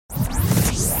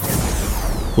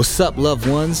What's up, loved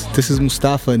ones? This is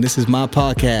Mustafa, and this is my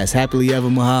podcast, Happily Ever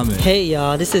Muhammad. Hey,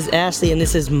 y'all. This is Ashley, and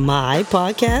this is my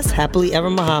podcast, Happily Ever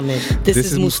Muhammad. This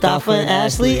is Mustafa and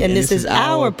Ashley, and this is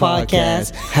our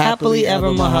podcast, Happily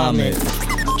Ever Muhammad.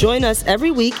 Join us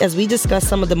every week as we discuss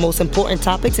some of the most important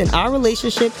topics in our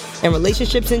relationship and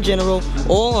relationships in general,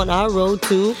 all on our road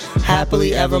to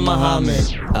Happily Ever Muhammad.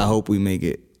 I hope we make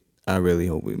it. I really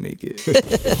hope we make it.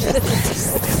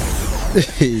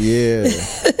 Yeah.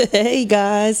 Hey,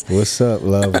 guys. What's up,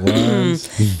 loved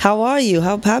ones? How are you?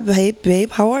 Hey,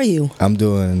 babe, how are you? I'm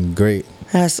doing great.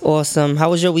 That's awesome. How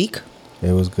was your week?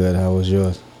 It was good. How was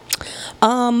yours?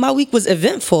 My week was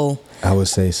eventful. I would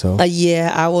say so.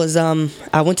 Yeah, I was.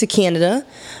 I went to Canada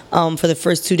for the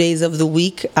first 2 days of the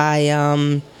week.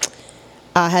 I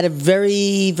had a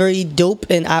very, very dope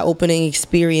and eye-opening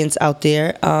experience out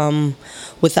there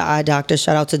with the eye doctor.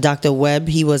 Shout out to Dr. Webb.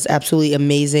 He was absolutely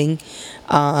amazing.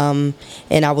 And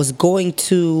I was going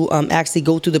to actually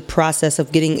go through the process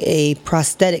of getting a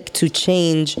prosthetic to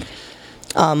change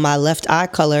my left eye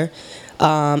color.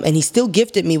 And he still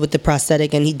gifted me with the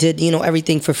prosthetic, and he did,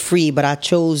 everything for free. But I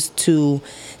chose to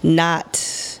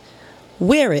not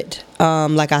wear it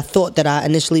like I thought that I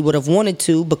initially would have wanted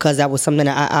to, because that was something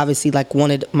that I obviously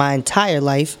wanted my entire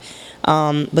life.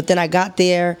 But then I got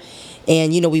there,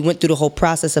 and we went through the whole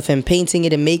process of him painting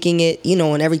it and making it,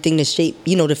 and everything to shape,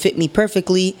 to fit me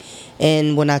perfectly.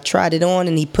 And when I tried it on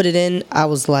and he put it in, I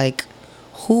was like,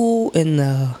 who in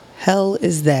the hell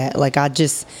is that?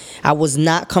 I was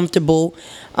not comfortable.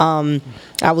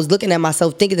 I was looking at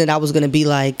myself thinking that I was going to be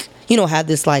have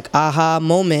this aha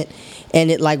moment,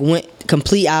 and it went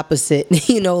complete opposite.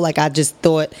 I just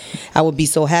thought I would be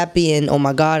so happy and oh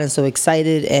my God, and so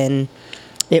excited, and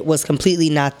it was completely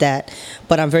not that.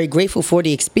 But I'm very grateful for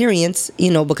the experience,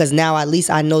 because now at least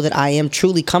I know that I am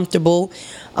truly comfortable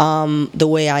the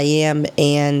way I am,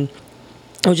 and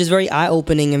it was just very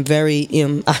eye-opening and very,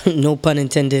 no pun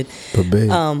intended. But babe,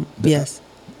 yes.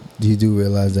 You do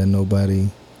realize that nobody,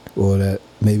 or that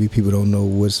maybe people don't know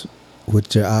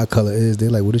what your eye color is. They're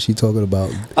like, what is she talking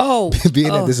about? Oh. That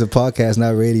this is a podcast,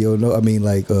 not radio. No, I mean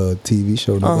a TV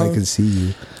show. Nobody can see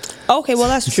you. Okay, well,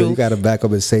 that's true. So you got to back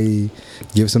up and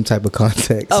give some type of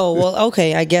context. Oh, well,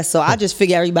 okay, I guess so. I just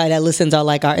figure everybody that listens are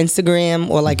our Instagram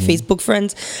or Facebook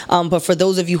friends. But for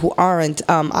those of you who aren't,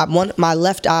 my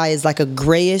left eye is a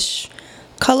grayish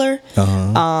color.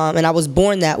 And I was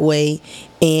born that way,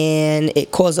 and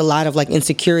it caused a lot of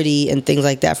insecurity and things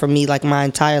like that for me my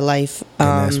entire life.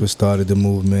 And that's what started the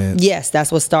movement. Yes,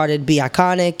 that's what started Be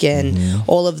Iconic and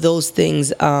all of those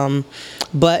things.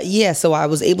 But yeah, so I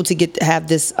was able to have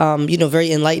this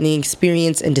very enlightening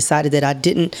experience, and decided that I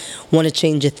didn't want to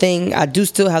change a thing. I do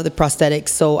still have the prosthetics,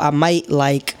 so I might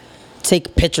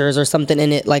take pictures or something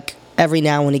in it every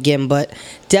now and again, but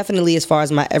definitely as far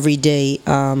as my everyday,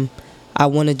 I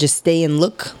want to just stay and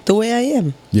look the way I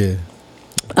am. Yeah.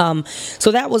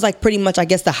 So that was pretty much, I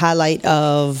guess, the highlight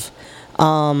of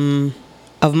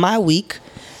my week.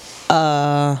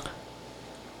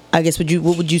 I guess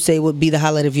what would you say would be the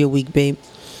highlight of your week, babe?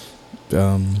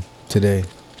 Today.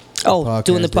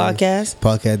 Doing the podcast.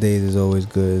 Podcast days is always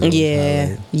good.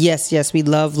 Yeah. Yes. We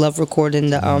love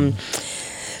recording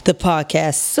the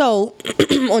podcast. So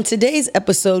on today's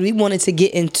episode, we wanted to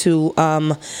get into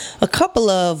a couple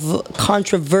of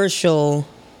controversial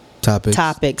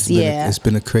topics. Yeah, it's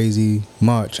been a crazy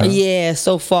March. Huh? Yeah,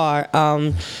 so far,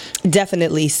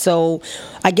 definitely. So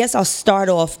I guess I'll start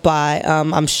off by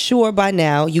I'm sure by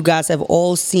now you guys have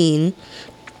all seen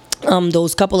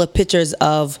those couple of pictures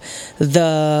of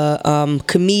the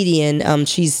comedian.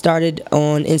 She started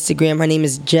on Instagram. Her name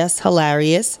is Jess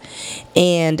Hilarious,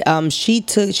 and she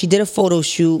did a photo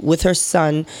shoot with her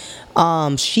son.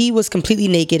 She was completely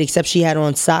naked except she had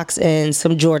on socks and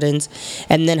some Jordans,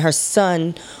 and then her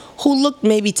son, who looked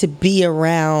maybe to be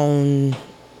around,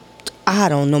 I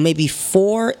don't know, maybe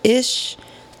 4-ish,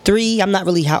 3. I'm not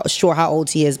really sure how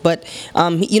old he is, but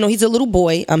he's a little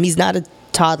boy. He's not a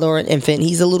toddler or an infant.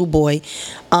 He's a little boy.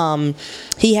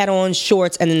 He had on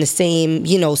shorts and then the same,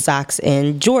 socks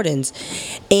and Jordans.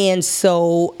 And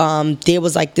so there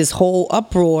was this whole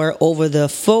uproar over the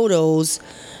photos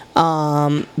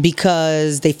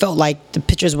because they felt like the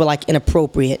pictures were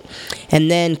inappropriate. And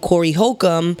then Corey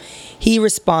Holcomb, he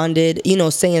responded,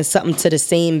 saying something to the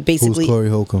same, basically. Who's Corey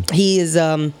Holcomb? He is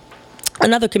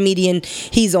another comedian.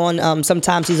 He's on,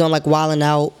 sometimes he's on Wildin'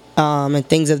 Out. And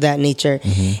things of that nature.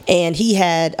 And he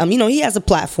had, he has a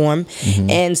platform.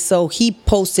 And so he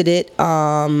posted it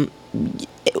in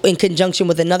conjunction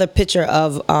with another picture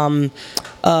of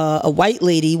a white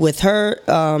lady with her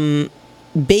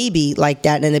baby like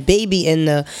that, and the baby in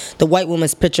the white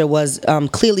woman's picture was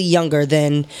clearly younger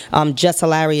than Jess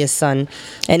Hilarious' son,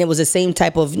 and it was the same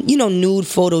type of nude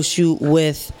photo shoot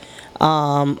with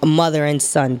mother and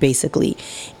son basically,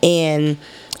 and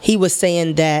he was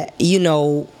saying that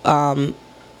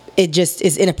it just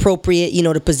is inappropriate.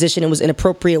 The position, it was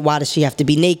inappropriate. Why does she have to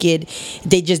be naked?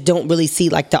 They just don't really see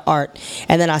like the art.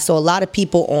 And then I saw a lot of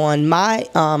people on my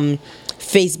my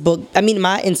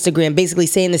Instagram basically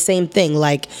saying the same thing.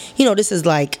 Like, this is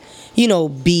like,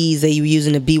 bees, they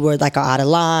using the B word like are out of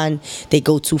line. They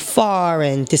go too far,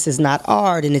 and this is not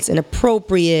art, and it's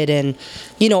inappropriate, and,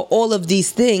 all of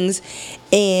these things.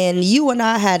 And you and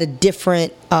I had a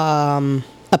different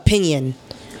opinion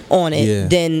on it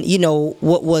than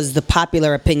what was the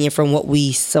popular opinion from what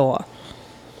we saw.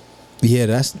 Yeah,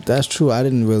 that's true. I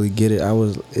didn't really get it.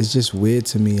 It's just weird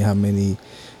to me how many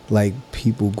like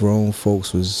people, grown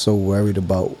folks, was so worried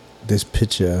about this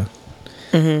picture.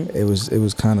 Mm-hmm. It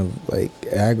was kind of like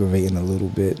aggravating a little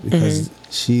bit because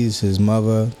she's his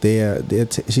mother.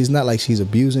 She's not like she's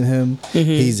abusing him.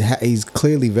 Mm-hmm. He's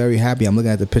clearly very happy. I'm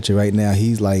looking at the picture right now.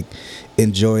 He's like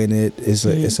enjoying it.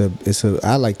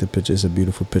 I like the picture. It's a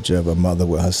beautiful picture of a mother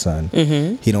with her son.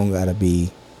 Mm-hmm. He don't gotta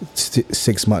be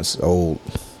 6 months old.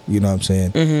 You know what I'm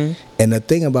saying? Mm-hmm. And the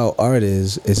thing about art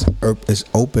is it's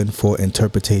open for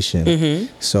interpretation. Mm-hmm.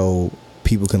 So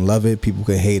people can love it, people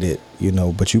can hate it,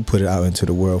 but you put it out into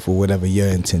the world for whatever your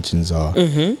intentions are.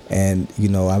 Mm-hmm. And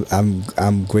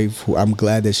I'm grateful. I'm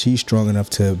glad that she's strong enough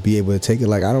to be able to take it.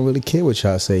 Like, I don't really care what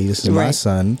y'all say. This is my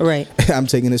son. Right. I'm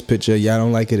taking this picture. Y'all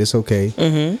don't like it. It's okay.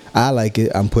 Mm-hmm. I like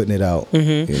it. I'm putting it out.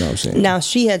 Mm-hmm. You know what I'm saying? Now,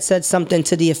 she had said something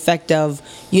to the effect of,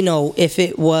 if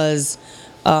it was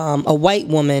a white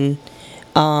woman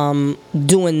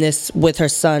doing this with her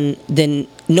son, then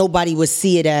nobody would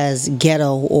see it as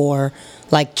ghetto or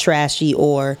like trashy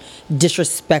or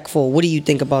disrespectful. What do you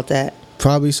think about that?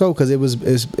 Probably so, because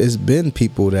it's been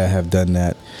people that have done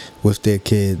that with their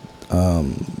kid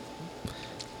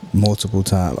multiple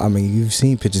times. I mean, you've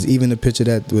seen pictures. Even the picture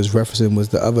that was referencing was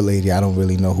the other lady. I don't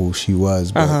really know who she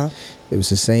was, but it was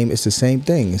the same. It's the same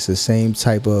thing. It's the same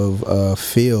type of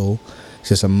feel. It's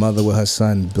just a mother with her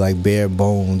son, like bare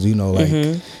bones,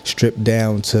 stripped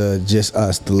down to just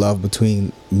us, the love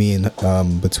between me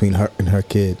and between her and her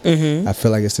kid. Mm-hmm. I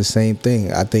feel like it's the same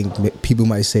thing. I think people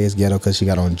might say it's ghetto because she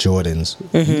got on Jordans.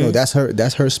 Mm-hmm.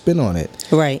 That's her spin on it.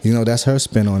 Right. That's her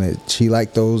spin on it. She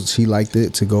liked those. She liked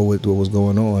it to go with what was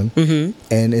going on,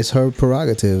 and it's her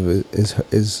prerogative.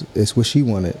 It's what she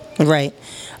wanted. Right.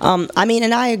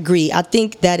 And I agree. I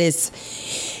think that it's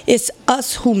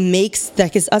us who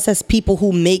it's us as people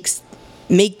who make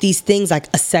these things like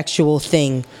a sexual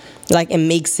thing, like, and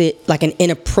makes it like an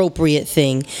inappropriate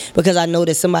thing. Because I know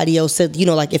that somebody else said,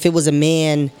 like if it was a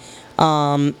man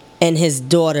and his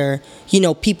daughter,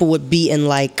 people would be in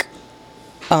like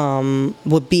an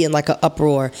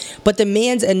uproar. But the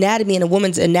man's anatomy and a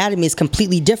woman's anatomy is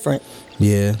completely different.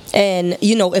 Yeah. And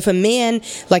if a man,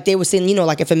 like they were saying,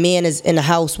 like if a man is in a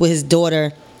house with his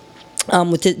daughter,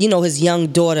 with his young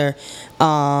daughter,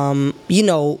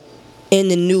 in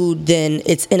the nude, then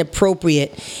it's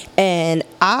inappropriate. And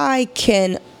I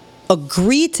can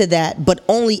agree to that, but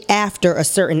only after a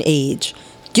certain age.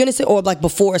 Do you understand? Or like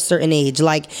before a certain age.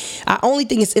 Like, I only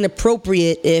think it's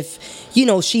inappropriate if,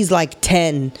 she's like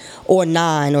 10 or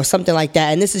 9 or something like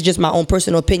that. And this is just my own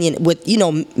personal opinion with,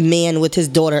 man with his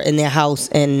daughter in their house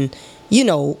and,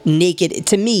 naked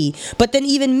to me. But then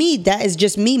even me, that is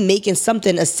just me making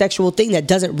something a sexual thing that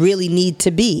doesn't really need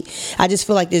to be. I just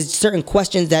feel like there's certain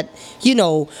questions that,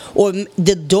 or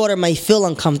the daughter might feel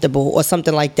uncomfortable or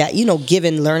something like that,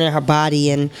 given learning her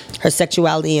body and her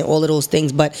sexuality and all of those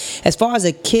things. But as far as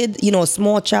a kid, a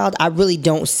small child, I really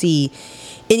don't see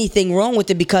anything wrong with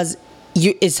it because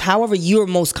it's however you're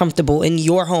most comfortable in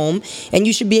your home, and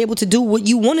you should be able to do what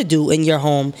you want to do in your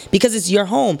home because it's your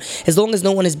home. As long as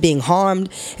no one is being harmed,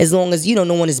 as long as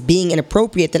no one is being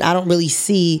inappropriate, then I don't really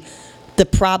see the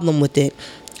problem with it.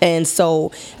 And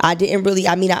so I didn't really,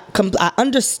 I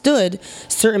understood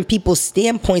certain people's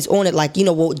standpoints on it, like,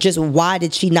 just why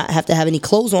did she not have to have any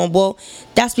clothes on? Well,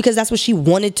 that's because that's what she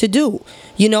wanted to do.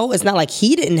 It's not like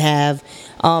he didn't have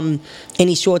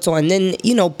any shorts on. And then,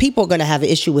 people are going to have an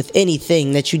issue with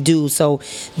anything that you do. So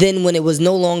then when it was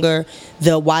no longer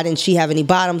why didn't she have any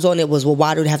bottoms on, it was, well,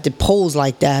 why do they have to pose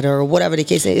like that or whatever the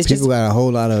case is. People got a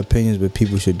whole lot of opinions, but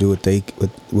people should do what they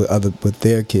with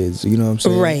their kids. You know what I'm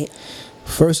saying? Right.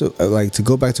 First, like, to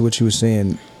go back to what you were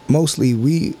saying, mostly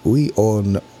we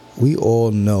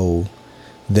all know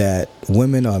that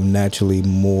women are naturally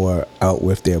more out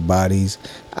with their bodies.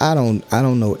 I don't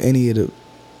know any of the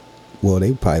well,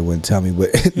 they probably wouldn't tell me, but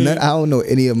I don't know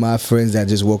any of my friends that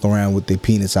just walk around with their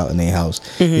penis out in their house.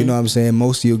 You know what I'm saying?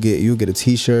 Most you'll get a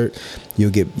t-shirt,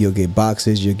 you'll get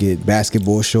boxes, you'll get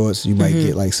basketball shorts, you might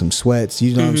get like some sweats.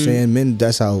 You know what I'm saying? Men,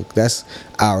 that's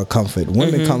our comfort.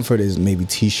 Women comfort is maybe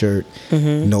t-shirt,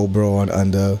 no bra on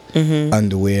under,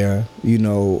 underwear, you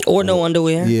know, or no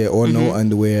underwear. Yeah, or no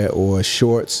underwear, or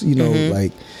shorts, you know,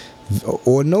 like,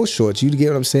 or no shorts. You get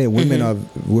what I'm saying? Women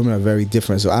are very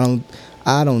different. So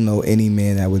I don't know any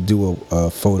man that would do a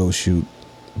photo shoot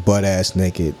butt ass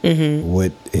naked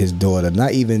with his daughter.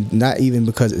 Not even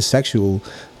because it's sexual,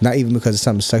 not even because it's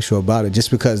something sexual about it,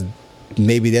 just because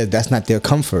maybe that's not their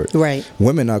comfort. Right.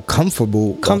 Women are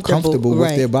comfortable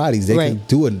with their bodies. They can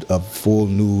do a full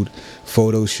nude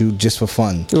photo shoot just for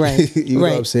fun. Right. You know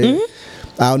what I'm saying?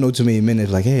 I don't know too many men that's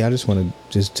like, hey, I just want to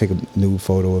just take a nude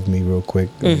photo of me real quick.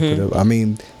 And put up. I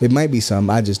mean, it might be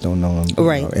some. I just don't know them.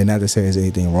 Right. You know? And not to say there's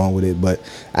anything wrong with it, but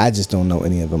I just don't know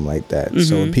any of them like that.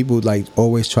 So people like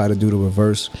always try to do the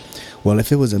reverse. Well,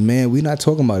 if it was a man, we're not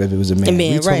talking about if it was a man.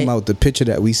 We're talking about the picture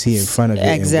that we see in front of it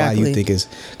and why you think it's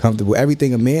comfortable.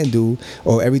 Everything a man do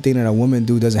or everything that a woman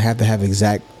do doesn't have to have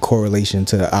exact correlation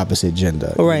to the opposite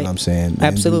gender. Right. You know what I'm saying?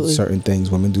 Absolutely. Men do certain things,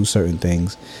 women do certain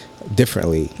things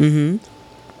differently.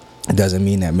 It doesn't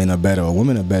mean that men are better or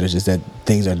women are better. It's just that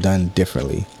things are done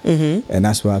differently. And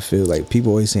that's why I feel like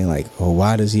people always saying like, oh,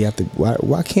 why does he have to,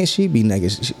 why can't she be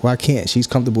naked? Why can't? She's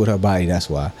comfortable with her body. That's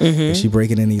why. Is she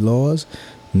breaking any laws?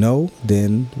 No.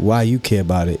 Then why you care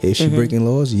about it? If she breaking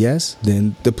laws, yes,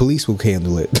 then the police will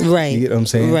handle it. Right. You get what I'm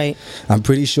saying? Right. I'm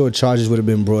pretty sure charges would have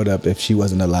been brought up if she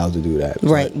wasn't allowed to do that.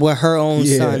 Right. With her own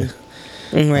son.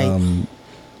 Right.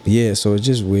 Yeah. So it's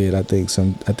just weird. I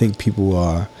think people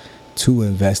are too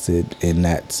invested in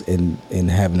that, in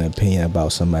having an opinion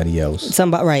about somebody else.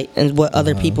 Right, and what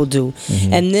other people do.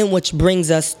 And then which brings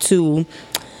us to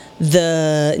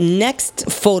the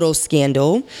next photo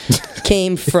scandal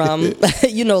came from,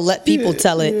 let people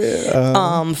tell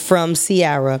it, from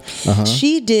Ciara.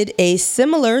 She did a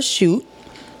similar shoot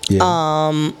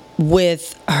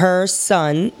with her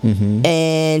son,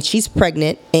 and she's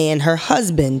pregnant, and her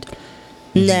husband.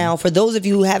 Now, for those of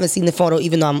you who haven't seen the photo,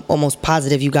 even though I'm almost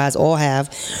positive you guys all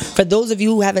have, for those of you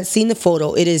who haven't seen the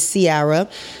photo, it is Ciara.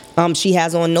 She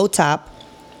has on no top.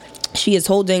 She is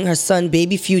holding her son,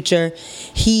 baby Future.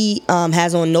 He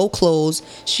has on no clothes.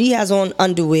 She has on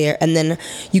underwear. And then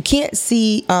you can't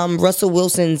see Russell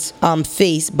Wilson's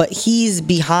face, but he's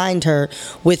behind her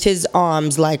with his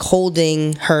arms like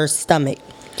holding her stomach.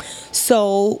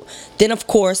 So then, of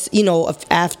course,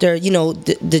 after,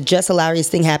 the Just Hilarious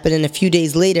thing happened, and a few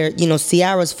days later,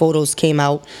 Ciara's photos came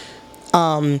out.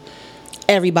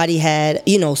 Everybody had,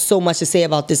 so much to say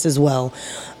about this as well.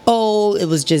 Oh, it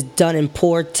was just done in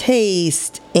poor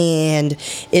taste, and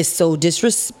it's so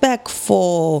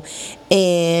disrespectful,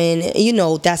 and,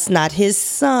 that's not his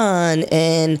son,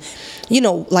 and,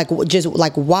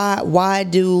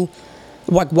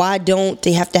 why don't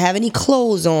they have to have any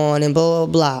clothes on, and blah,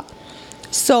 blah, blah.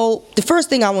 So the first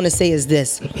thing I want to say is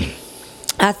this.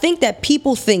 I think that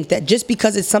people think that just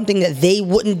because it's something that they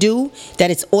wouldn't do, that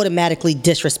it's automatically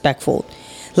disrespectful.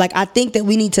 Like, I think that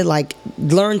we need to,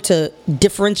 learn to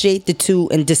differentiate the two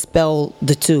and dispel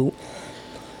the two.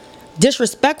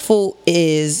 Disrespectful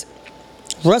is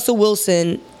Russell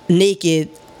Wilson naked,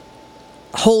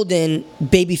 holding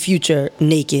baby Future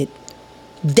naked.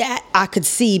 That I could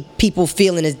see people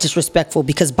feeling is disrespectful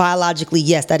because biologically,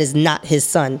 yes, that is not his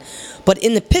son. But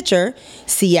in the picture,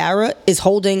 Ciara is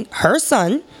holding her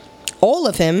son, all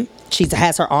of him. She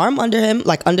has her arm under him,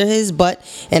 under his butt,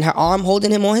 and her arm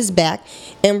holding him on his back.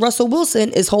 And Russell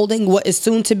Wilson is holding what is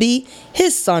soon to be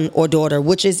his son or daughter,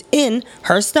 which is in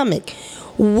her stomach.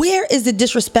 Where is the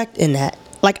disrespect in that?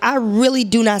 I really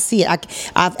do not see it.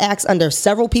 I've asked under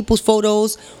several people's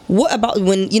photos, what about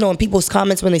when, in people's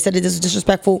comments when they said that this is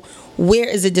disrespectful, where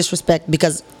is the disrespect?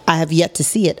 Because I have yet to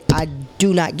see it. I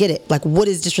do not get it. What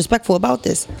is disrespectful about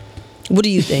this? What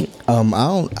do you think?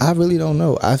 I really don't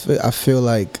know. I feel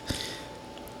like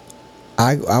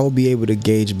I will be able to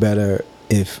gauge better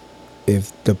if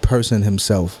the person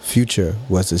himself, Future,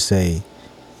 was to say,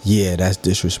 yeah, that's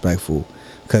disrespectful.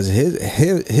 Because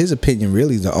his opinion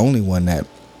really is the only one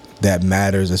that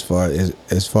matters as far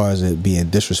as it being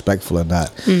disrespectful or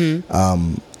not.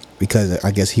 Because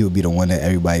I guess he would be the one that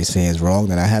everybody's saying is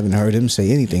wrong, and I haven't heard him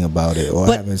say anything about it, or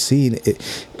haven't seen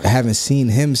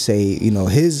him say,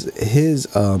 his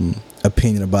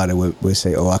opinion about it would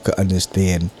say, oh, I could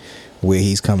understand where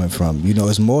he's coming from.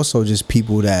 It's more so just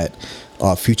people that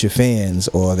are Future fans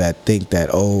or that think that,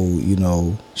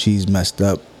 oh, she's messed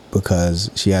up because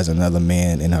she has another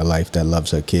man in her life that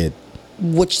loves her kid.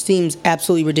 which seems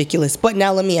absolutely ridiculous. But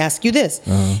now let me ask you this.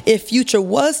 If Future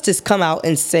was to come out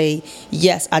and say,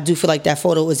 yes, I do feel like that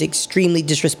photo is extremely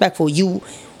disrespectful,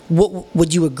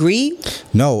 would you agree?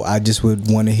 No, I just would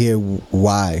want to hear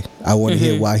why. I want to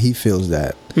hear why he feels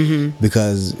that.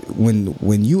 Because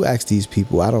when you ask these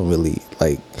people, I don't really,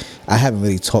 I haven't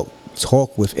really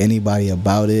talk with anybody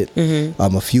about it.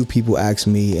 A few people asked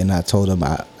me, and I told them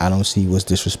I don't see what's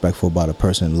disrespectful about a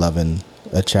person loving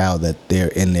a child that they're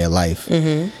in their life.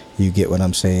 You get what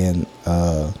I'm saying?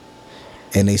 And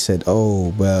they said,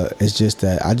 oh, well, it's just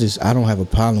that I don't have a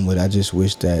problem with it. I just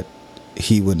wish that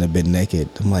he wouldn't have been naked.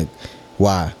 I'm like,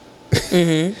 why?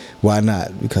 Why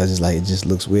not? Because it's like, it just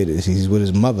looks weird. He's with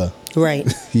his mother, right?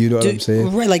 You know what I'm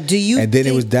saying? Right. Like, do you? And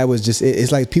then that was just it.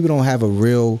 It's like people don't have a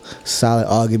real solid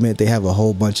argument. They have a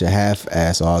whole bunch of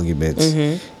half-ass arguments,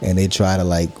 and they try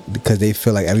to because they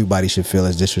feel like everybody should feel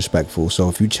as disrespectful. So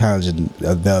if you challenge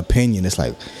the opinion, it's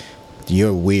like,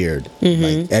 you're weird.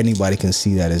 Like anybody can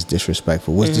see that as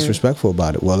disrespectful. What's disrespectful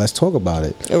about it? Well, let's talk about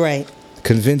it. Right.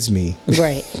 Convince me.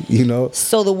 Right. You know?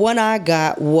 So the one I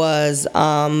got was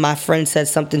my friend said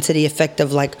something to the effect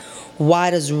of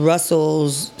why does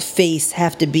Russell's face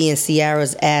have to be in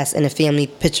Ciara's ass in a family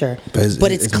picture?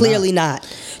 But it's clearly not.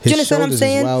 Do you understand what I'm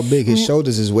saying? His shoulders is wild big. His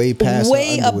shoulders is way past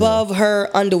way her underwear. Above her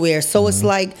underwear. So it's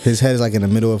like his head is in the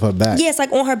middle of her back. Yeah, it's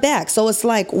on her back. So it's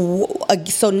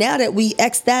so now that we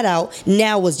X that out,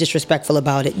 now what's disrespectful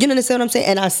about it? You understand what I'm saying?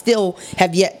 And I still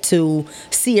have yet to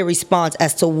see a response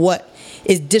as to what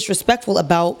is disrespectful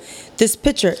about this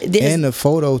picture. And the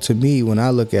photo, to me, when I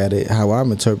look at it, how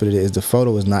I'm interpreting it is the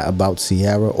photo is not about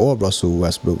Ciara or Russell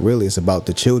Westbrook. Really, it's about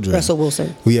the children. Russell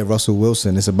Wilson. We have Russell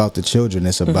Wilson. It's about the children.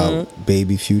 It's about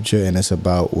baby Future, and it's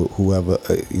about whoever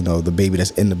the baby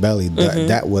that's in the belly.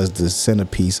 That was the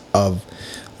centerpiece of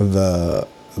the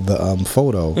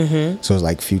photo. So it's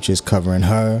like Future's covering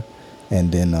her,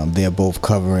 and then they're both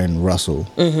covering Russell.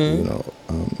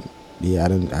 Yeah, I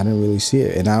didn't really see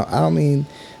it, and I don't mean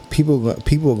people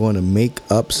are going to make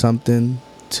up something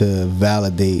to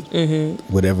validate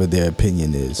whatever their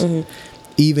opinion is,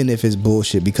 even if it's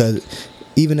bullshit. Because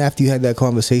even after you had that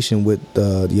conversation with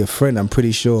your friend, I'm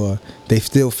pretty sure they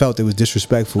still felt it was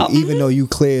disrespectful, even though you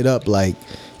cleared up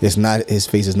it's not, his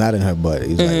face is not in her butt.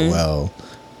 He's like, well,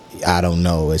 I don't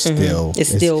know. It's still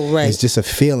right. It's just a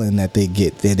feeling that they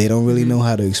get. They don't really know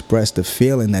how to express the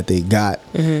feeling that they got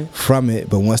from it.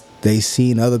 But once they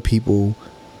seen other people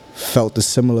felt a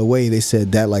similar way, they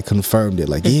said that confirmed it.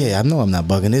 Yeah, I know I'm not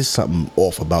bugging. There's something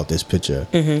off about this picture.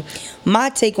 My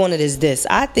take on it is this.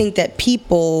 I think that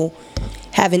people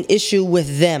have an issue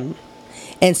with them.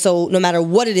 And so no matter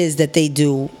what it is that they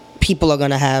do, people are going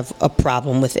to have a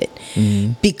problem with it.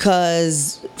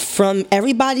 Because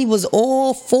everybody was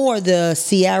all for the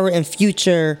Ciara and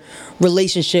Future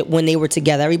relationship when they were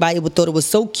together. Everybody thought it was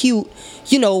so cute,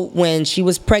 when she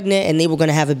was pregnant and they were going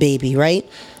to have a baby, right?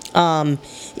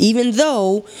 Even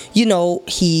though,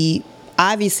 he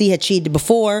obviously had cheated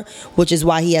before, which is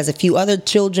why he has a few other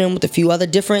children with a few other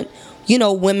different,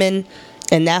 women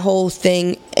and that whole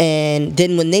thing. And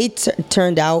then when they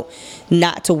turned out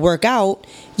not to work out,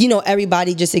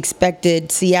 everybody just expected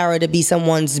Ciara to be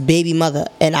someone's baby mother.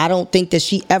 And I don't think that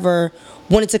she ever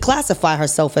wanted to classify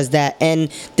herself as that. And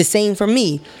the same for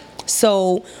me.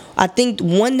 So I think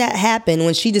when that happened,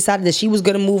 when she decided that she was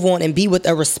going to move on and be with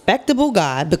a respectable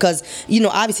guy, because,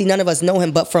 obviously none of us know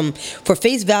him, but for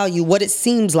face value, what it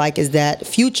seems like is that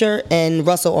Future and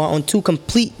Russell are on two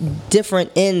complete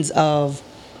different ends of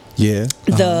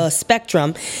the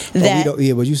spectrum. That but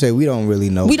you say we don't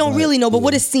really know. We don't really know, but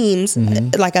what it seems,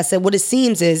 like I said, what it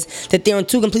seems is that they're on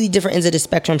two completely different ends of the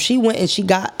spectrum. She went and she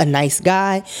got a nice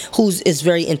guy who is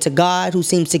very into God, who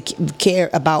seems to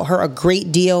care about her a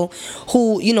great deal,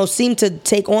 who seemed to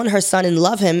take on her son and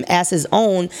love him as his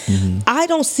own. I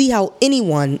don't see how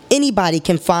anybody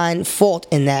can find fault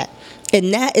in that,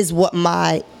 and that is what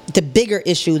the bigger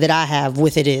issue that I have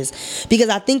with it is, because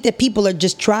I think that people are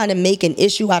just trying to make an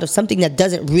issue out of something that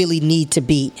doesn't really need to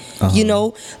be.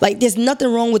 There's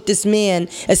nothing wrong with this man,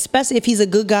 especially if he's a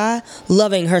good guy,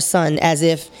 loving her son as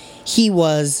if he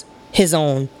was his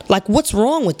own. What's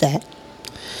wrong with that?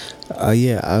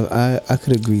 I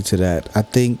could agree to that. I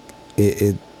think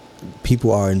it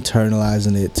people are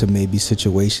internalizing it to maybe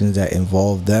situations that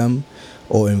involve them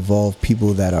or involve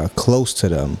people that are close to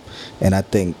them, and I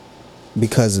think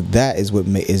because that is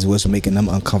what's making them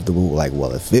uncomfortable.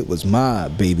 Well, if it was my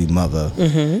baby mother,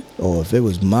 or if it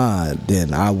was mine,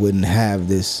 then I wouldn't have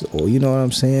this, or you know what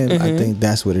I'm saying? I think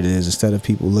that's what it is. Instead of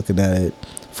people looking at it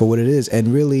for what it is,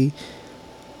 and really,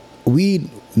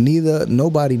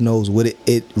 nobody knows what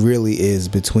it really is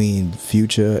between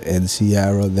Future and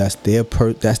Ciara. That's their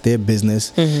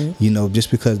business. Mm-hmm. You know,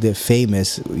 just because they're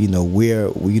famous, you know,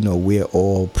 we're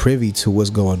all privy to what's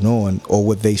going on, or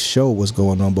what they show what's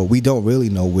going on, but we don't really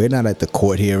know. We're not at the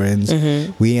court hearings.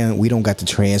 Mm-hmm. We don't got the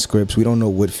transcripts. We don't know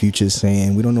what Future's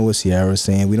saying. We don't know what Ciara's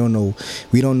saying. We don't know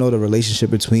the relationship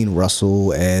between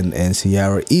Russell and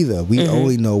Ciara either. We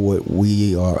only know what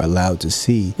we are allowed to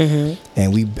see. And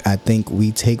I think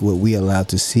we take what we allowed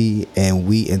to see and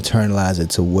we internalize it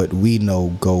to what we know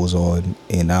goes on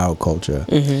in our culture.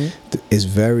 It's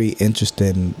very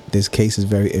interesting. This case is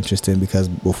very interesting because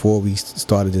before we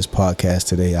started this podcast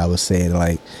today, I was saying,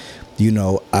 like, you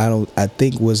know, I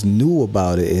think what's new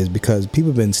about it is because people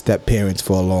have been step parents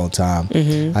for a long time.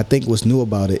 I think what's new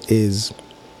about it is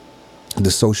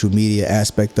the social media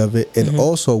aspect of it. And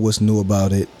also what's new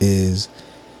about it is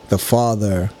the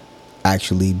father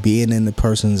actually being in the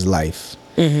person's life.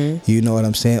 You know what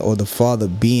I'm saying? Or the father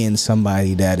being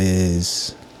somebody that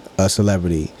is a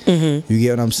celebrity. You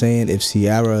get what I'm saying? If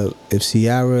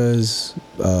Ciara's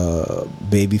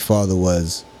baby father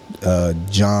was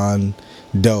John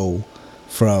Doe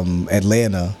from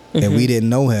Atlanta, and we didn't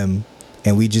know him,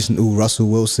 and we just knew Russell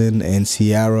Wilson and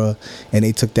Ciara, and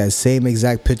they took that same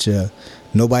exact picture,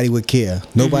 nobody would care.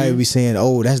 Nobody would be saying,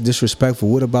 oh, that's disrespectful.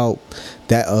 What about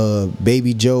that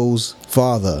baby Joe's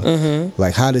father?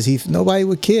 Like, how does he... Nobody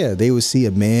would care. They would see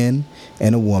a man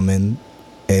and a woman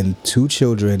and 2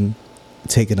 children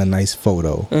taking a nice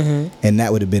photo, and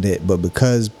that would have been it. But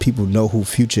because people know who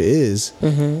Future is,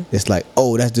 it's like,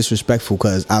 oh, that's disrespectful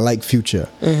because I like Future.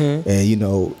 And you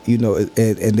know,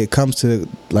 and it comes to,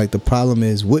 like, the problem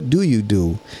is, what do you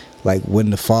do, like, when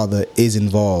the father is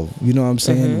involved? You know what I'm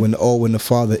saying? When the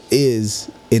father is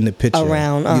in the picture,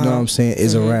 around, you know what I'm saying,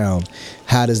 is around.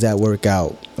 How does that work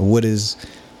out? What is...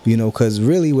 You know, because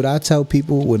really what I tell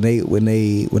people when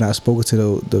I spoke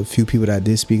to the few people that I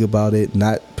did speak about it,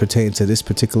 not pertaining to this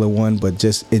particular one, but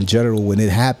just in general, when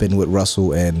it happened with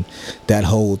Russell and that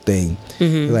whole thing,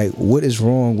 like, what is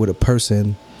wrong with a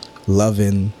person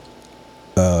loving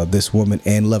this woman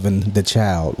and loving the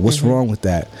child? What's wrong with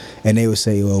that? And they would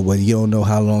say, well, you don't know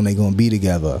how long they're going to be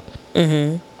together.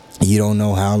 You don't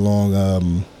know how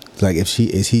long... like, is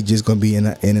he just gonna be in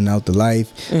and out the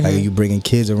life? Like, are you bringing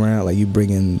kids around? Like, you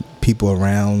bringing people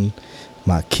around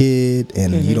my kid,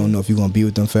 and you don't know if you're gonna be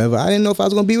with them forever. I didn't know if I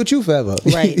was gonna be with you forever.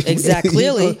 Right, exactly.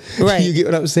 Clearly, right. You get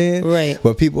what I'm saying? Right.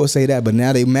 But people will say that, but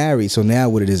now they married, so now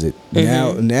what is it?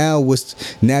 Now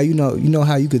you know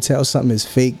how you could tell something is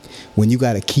fake when you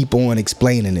got to keep on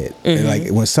explaining it. And, like,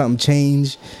 when something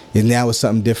changed, and now it's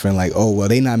something different. Like, oh, well,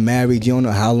 they not married. You don't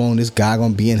know how long this guy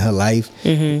gonna be in her life.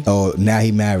 Oh, now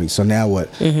he married. So now what?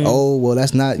 Oh, well,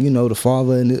 that's not, you know, the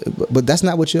father. But that's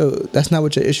not what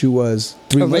your issue was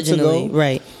 3 months ago.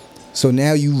 Right. So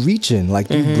now you reaching, like,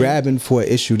 you grabbing for an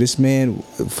issue. This man,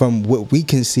 from what we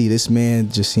can see, this man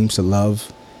just seems to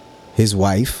love his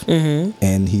wife,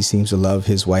 and he seems to love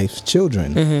his wife's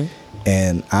children.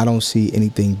 And I don't see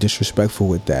anything disrespectful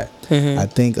with that. I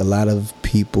think a lot of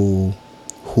people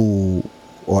who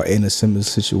are in a similar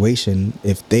situation,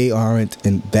 if they aren't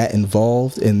that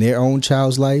involved in their own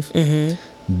child's life,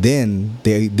 then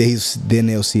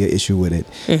they'll see an issue with it.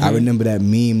 I remember that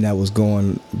meme that was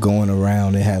going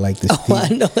around. It had, like,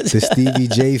 the Stevie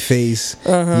J face.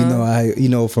 You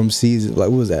know, from season, like,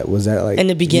 what was that? Was that, like, in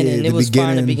the beginning? It was far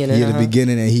in the beginning. Yeah, the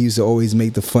beginning, and he used to always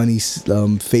make the funny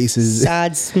faces,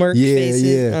 side smirk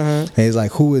faces. And he's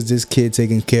like, who is this kid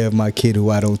taking care of my kid who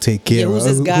I don't take care of? Who's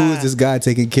this guy? Who is this guy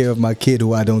taking care of my kid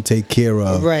who I don't take care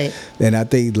of? Right. And I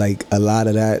think, like, a lot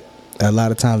of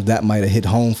times that might have hit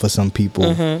home for some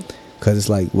people, because it's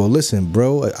like, well, listen,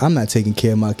 bro, I'm not taking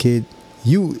care of my kid.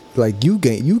 You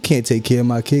can't take care of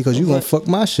my kid because you gonna fuck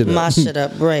my shit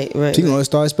up. Right. You gonna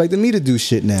start expecting me to do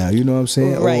shit now. You know what I'm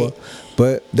saying? Right.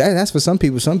 But that's for some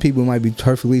people. Some people might be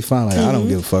perfectly fine. Like, I don't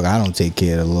give a fuck. I don't take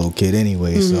care of the little kid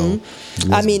anyway. So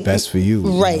it's best for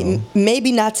you. Right. You know?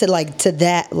 Maybe not to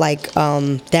that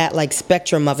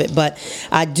spectrum of it, but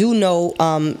I do know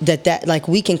that like,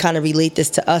 we can kind of relate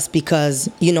this to us because,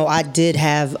 you know, I did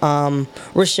have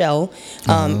Rochelle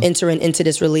entering into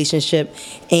this relationship,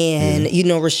 and you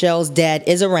know, Rochelle's dad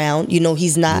is around. You know,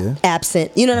 he's not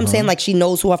absent. You know what I'm saying? Like, she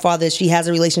knows who her father is. She has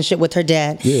a relationship with her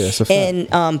dad. Yeah, that's a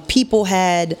fact. And people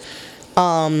had,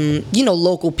 you know,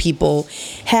 local people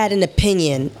had an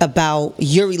opinion about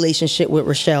your relationship with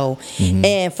Rochelle.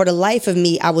 And for the life of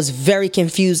me, I was very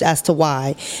confused as to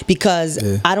why, because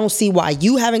I don't see why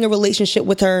you having a relationship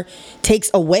with her takes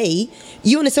away,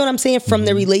 you understand what I'm saying, from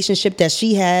the relationship that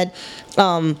she had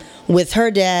with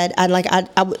her dad,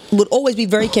 would always be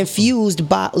very confused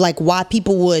by like why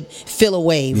people would feel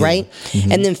away, right?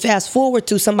 And then fast forward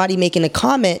to somebody making a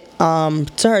comment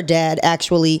to her dad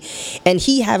actually, and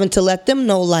he having to let them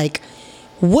know like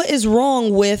what is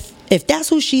wrong with, if that's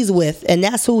who she's with and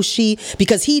that's who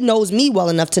because he knows me well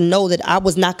enough to know that I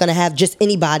was not going to have just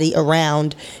anybody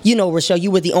around. You know, Rochelle, you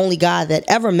were the only guy that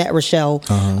ever met Rochelle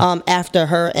after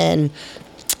her and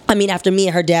after me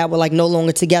and her dad were like no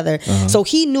longer together. So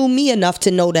he knew me enough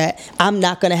to know that I'm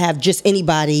not going to have just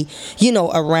anybody, you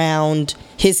know, around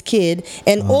his kid.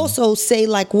 And also say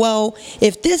like, well,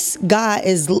 if this guy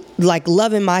is like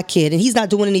loving my kid and he's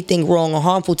not doing anything wrong or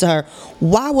harmful to her,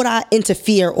 why would I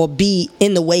interfere or be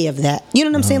in the way of that? You know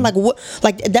what I'm saying? Like what?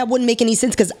 Like that wouldn't make any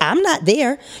sense because I'm not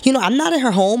there. You know, I'm not in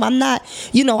her home. I'm not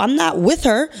with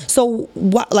her. So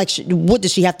what? Like, what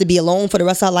does she have to be alone for the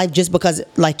rest of her life just because?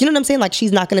 Like, you know what I'm saying? Like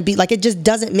she's not going to be like, it just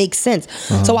doesn't make sense.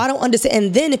 So I don't understand.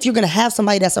 And then if you're going to have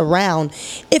somebody that's around,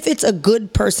 if it's a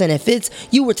good person, if it's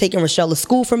you were taking Rochelle to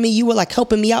school for me, you were like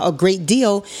helping me out a great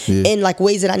deal in like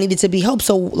ways that I needed to be helped.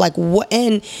 So like what?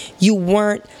 And you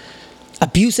weren't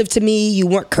abusive to me, you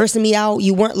weren't cursing me out,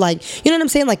 you weren't like, you know what I'm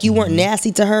saying, like you weren't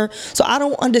nasty to her. So I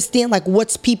don't understand like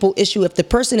what's people issue. If the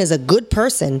person is a good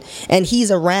person and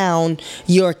he's around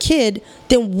your kid,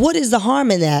 then what is the harm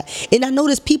in that? And I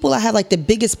notice people that have like the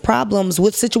biggest problems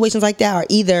with situations like that are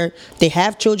either they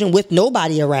have children with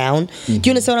nobody around, do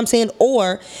you understand what I'm saying,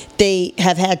 or they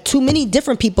have had too many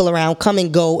different people around come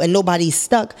and go and nobody's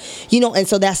stuck, you know, and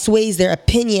so that sways their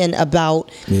opinion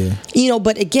about, you know.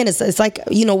 But again, it's like,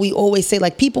 you know, we always say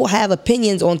like people have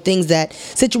opinions on things, that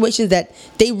situations that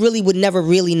they really would never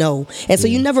really know, and so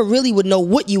you never really would know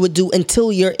what you would do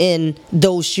until you're in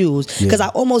those shoes, because I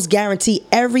almost guarantee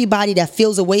everybody that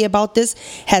feels a way about this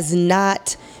has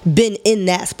not been in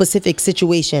that specific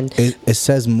situation. It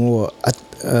says more.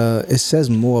 It says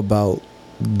more about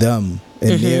them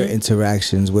and their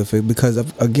interactions with it, because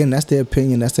again, that's their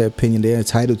opinion. They're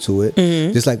entitled to it,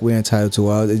 just like we're entitled to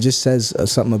ours. It just says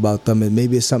something about them, and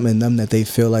maybe it's something in them that they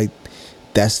feel like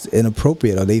that's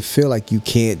inappropriate, or they feel like you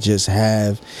can't just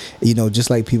have, you know, just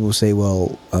like people say,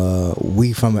 well,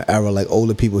 we from an era, like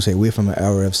older people say, we're from an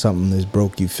era, if something is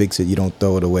broke, you fix it, you don't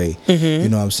throw it away. You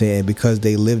know what I'm saying? Because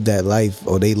they lived that life,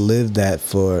 or they lived that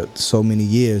for so many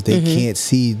years, they can't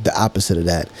see the opposite of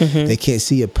that. They can't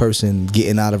see a person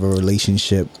getting out of a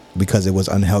relationship because it was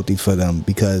unhealthy for them,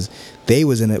 because they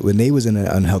was in it when they was in an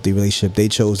unhealthy relationship. They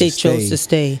chose to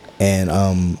stay,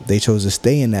 and they chose to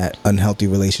stay in that unhealthy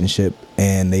relationship,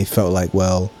 and they felt like,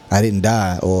 well, I didn't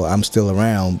die, or I'm still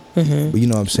around. You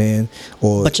know what I'm saying?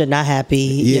 Or but you're not happy.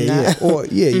 You get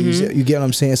what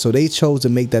I'm saying. So they chose to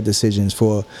make that decisions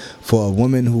for a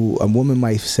woman a woman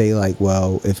might say like,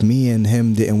 well, if me and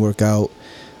him didn't work out,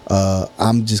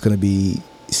 I'm just gonna be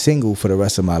single for the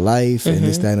rest of my life, and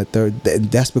this, that, and the third.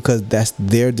 That's because that's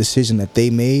their decision that they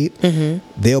made.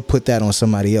 They'll put that on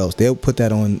somebody else. They'll put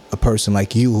that on a person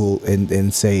like you,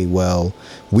 and say, well,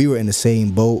 we were in the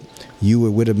same boat. You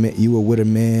were with a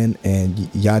man,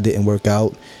 and y'all didn't work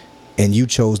out, and you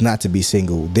chose not to be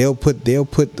single. They'll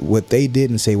put what they did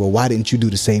and say, well, why didn't you do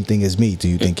the same thing as me? Do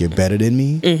you think you're better than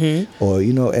me? Or,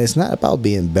 you know, it's not about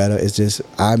being better. It's just,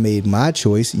 I made my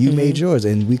choice, you made yours,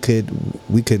 and we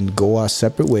could go our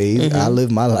separate ways. I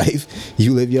live my life,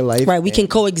 you live your life. Right, we can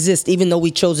coexist even though we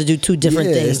chose to do two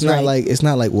different things. It's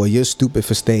not like, well, you're stupid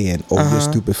for staying, or you're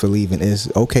stupid for leaving.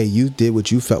 It's okay, you did what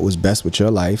you felt was best with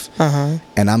your life,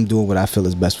 and I'm doing what I feel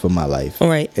is best for my life.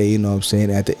 Right. And you know what I'm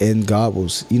saying? At the end, God will,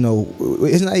 you know,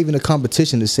 it's not even a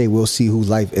competition to say we'll see whose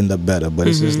life end up better, but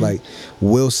it's just like,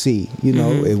 we'll see, you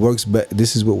know, it works, but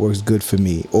this is what works good for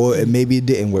me, or maybe it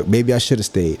didn't work, maybe I should have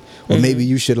stayed, or maybe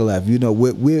you should have left. You know,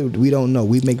 we don't know.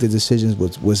 We make the decisions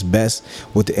what's best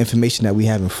with the information that we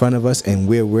have in front of us and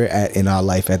where we're at in our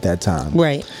life at that time.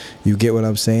 Right. You get what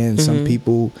I'm saying? Some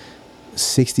people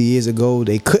 60 years ago,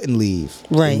 they couldn't leave.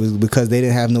 Right. It was because they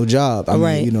didn't have no job. I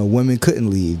mean, you know, women couldn't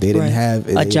leave. They didn't have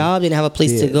a job, didn't have a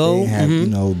place to go. They have, you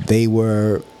know, they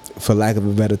were, for lack of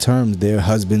a better term, their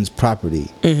husband's property.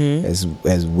 As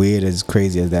weird, as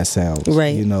crazy as that sounds.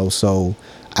 Right. You know, so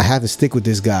I have to stick with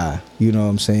this guy. You know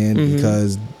what I'm saying?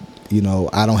 Because, you know,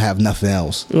 I don't have nothing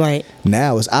else. Right.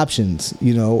 Now it's options.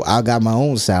 You know, I got my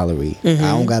own salary. I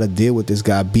don't got to deal with this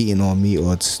guy beating on me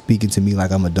or speaking to me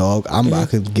like I'm a dog. I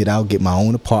could get out, get my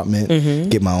own apartment,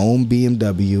 get my own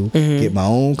BMW, get my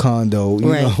own condo,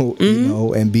 you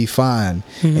know, and be fine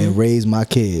and raise my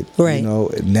kid. Right. You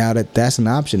know, now that's an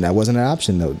option. That wasn't an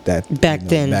option though. Back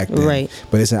then. Right.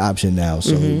 But it's an option now.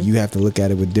 So you have to look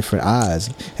at it with different eyes,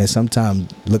 and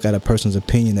sometimes look at a person's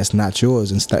opinion that's not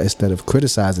yours instead of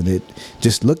criticizing it.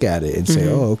 just look at it and say,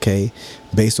 oh, okay,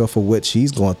 based off of what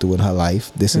she's going through in her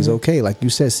life, this is okay. Like you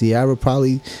said, Ciara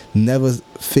probably never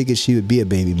figured she would be a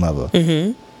baby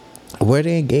mother. Were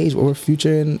they engaged or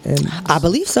Future and I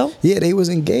believe so. Yeah, they was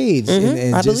engaged.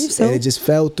 And I believe so. And it just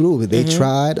fell through. But they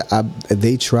tried.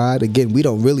 They tried. Again, we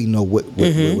don't really know what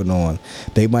went on.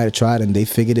 They might have tried and they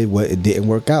figured it didn't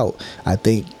work out. I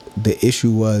think the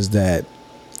issue was that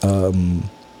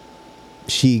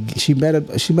she met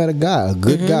a guy, a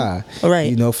good guy. Right.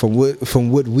 You know, from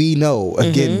what we know.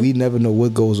 Again, we never know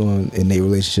what goes on in their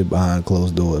relationship behind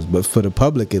closed doors. But for the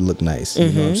public, it looked nice. You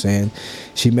know what I'm saying?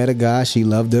 She met a guy. She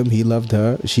loved him. He loved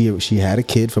her. She had a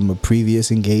kid from a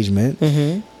previous engagement.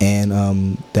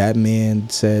 And that man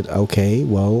said, okay,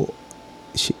 well,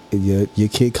 your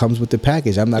kid comes with the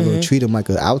package. I'm not going to treat him like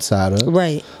an outsider.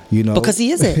 Right. You know, because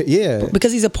he isn't. Yeah.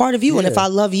 Because he's a part of you. And if I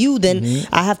love you, then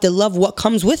I have to love what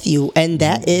comes with you. And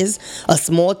that is a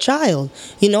small child.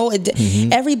 You know,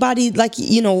 everybody, like,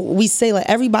 you know, we say, like,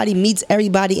 everybody meets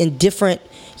everybody in different,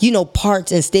 you know,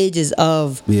 parts and stages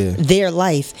of their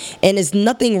life. And there's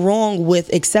nothing wrong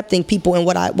with accepting people. And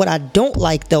what I don't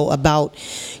like, though, about,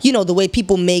 you know, the way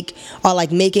people are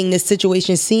making this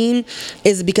situation seem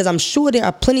is because I'm sure there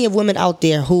are plenty of women out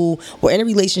there who were in a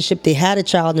relationship, they had a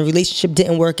child, and the relationship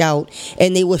didn't work out,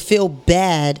 and they would feel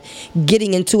bad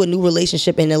getting into a new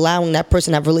relationship and allowing that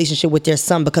person to have a relationship with their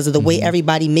son because of the way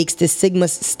everybody makes this stigma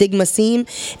seem.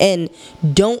 And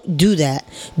don't do that.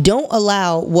 Don't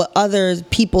allow what other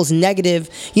people's negative,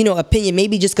 you know, opinion,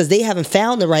 maybe just because they haven't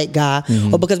found the right guy,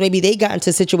 or because maybe they got into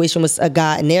a situation with a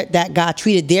guy and that guy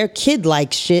treated their kid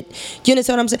like shit. Do you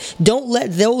understand what I'm saying? Don't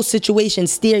let those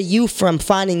situations steer you from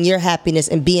finding your happiness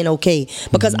and being okay.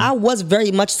 Because I was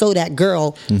very much so that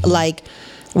girl, like,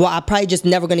 well, I'm probably just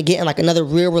never going to get in like another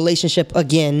real relationship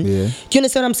again. Do you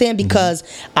understand what I'm saying? Because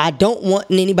I don't want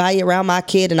anybody around my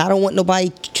kid, and I don't want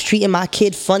nobody treating my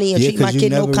kid funny or treating my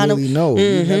kid no kind of. You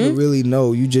never really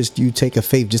know. You take a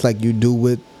faith, just like you do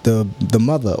with the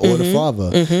mother or the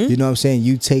father. You know what I'm saying?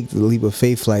 You take the leap of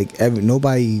faith. Like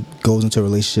nobody goes into a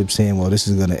relationship saying, well, this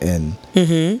is going to end.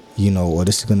 You know, or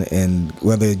this is going to end,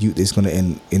 whether it's going to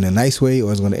end in a nice way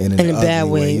or it's going to end in a bad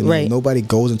way. You know, right. Nobody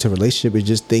goes into a relationship. It's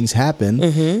just things happen,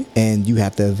 and you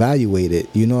have to evaluate it.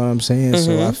 You know what I'm saying?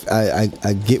 So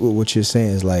I get what you're saying.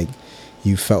 Is like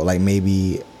you felt like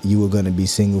maybe you were going to be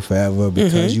single forever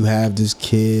because you have this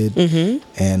kid,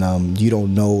 and you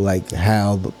don't know like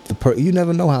how you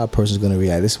never know how a person's going to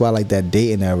react. That's why like that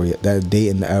dating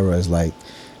era is like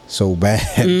so bad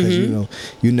because you know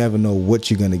you never know what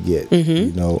you're gonna get.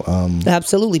 You know,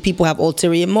 absolutely. People have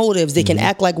ulterior motives. They can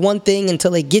act like one thing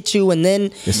until they get you, and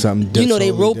then it's something you know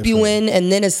they rope you in,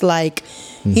 and then it's like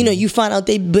you know you find out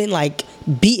they've been like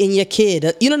beating your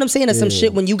kid. You know what I'm saying? Or some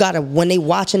shit when they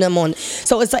watching them on.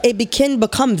 So it's like it can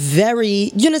become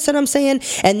very. You know what I'm saying?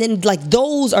 And then like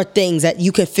those are things that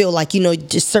you can feel like, you know,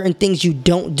 just certain things you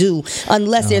don't do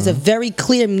unless there's a very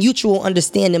clear mutual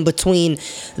understanding between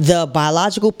the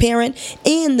biological parent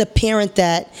and the parent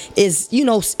that is, you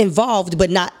know, involved but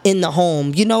not in the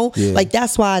home. You know, like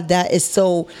that's why that is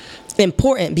so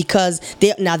important, because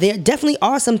there definitely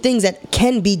are some things that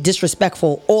can be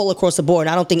disrespectful all across the board.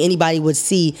 I don't think anybody would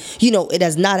see, you know, it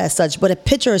as not as such, but a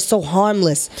picture is so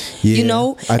harmless, you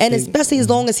know, and especially as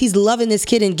long as he's loving this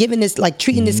kid and giving this, like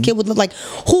treating this kid with like,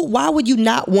 why would you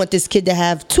not want this kid to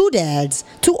have two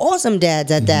awesome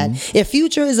dads at that? If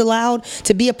Future is allowed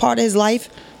to be a part of his life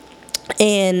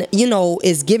and, you know,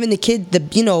 is giving the kid the,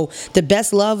 you know, the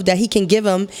best love that he can give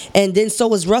him, and then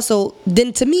so is Russell,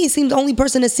 then to me it seems the only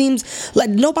person that seems like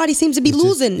nobody seems to be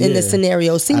losing in this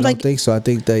scenario. Seems I don't think so. I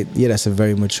think that that's a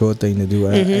very mature thing to do,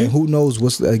 and who knows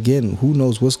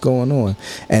what's going on.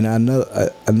 And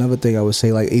another thing I would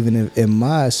say, like even in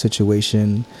my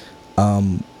situation,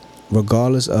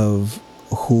 regardless of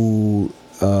who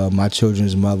my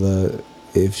children's mother,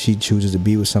 if she chooses to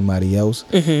be with somebody else,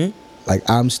 like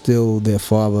I'm still their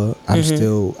father. I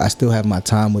still have my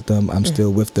time with them. I'm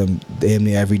still with them damn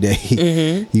near every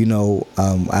day. You know,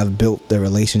 I've built the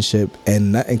relationship,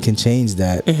 and nothing can change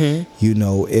that. You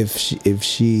know, if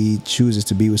she chooses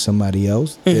to be with somebody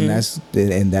else, then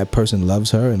and that person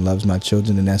loves her and loves my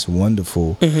children, and that's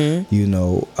wonderful. You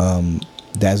know,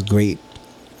 that's great.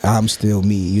 I'm still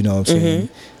me. You know what I'm saying?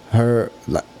 Her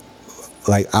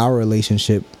like our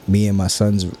relationship, me and my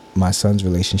son's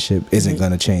relationship isn't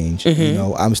gonna change. You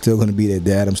know, I'm still gonna be their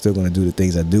dad. I'm still gonna do the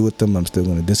things I do with them. I'm still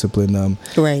gonna discipline them.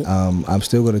 Right. I'm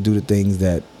still gonna do the things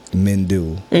that men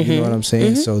do. You know what I'm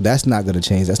saying? So that's not gonna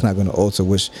change. That's not gonna alter.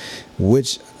 Which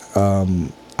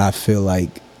I feel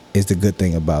like is the good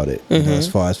thing about it. You know, as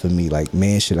far as for me, like,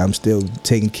 man, shit, I'm still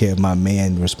taking care of my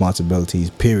man responsibilities,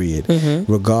 period.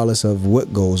 Regardless of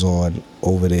what goes on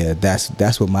over there,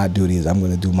 that's what my duty is. I'm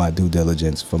going to do my due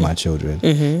diligence for my children.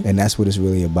 And that's what it's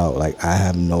really about. Like, I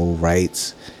have no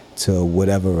rights to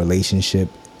whatever relationship,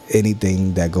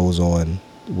 anything that goes on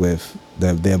with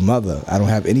their mother. I don't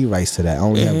have any rights to that. I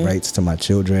only have rights to my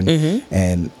children,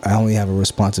 and I only have a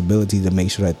responsibility to make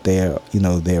sure that they're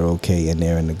okay and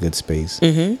they're in a good space.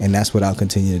 And that's what I'll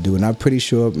continue to do. And I'm pretty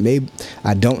sure, maybe,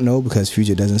 I don't know because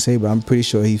Future doesn't say, but I'm pretty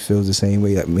sure he feels the same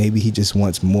way. That maybe he just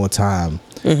wants more time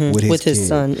with his kid,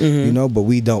 son. You know, but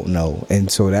we don't know, and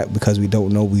so that because we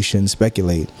don't know, we shouldn't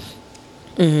speculate.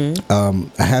 I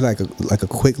had like a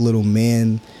quick little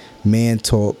man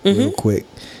talk, real quick.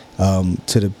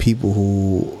 To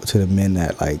the men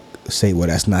that like say, well,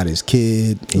 that's not his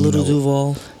kid. And, Little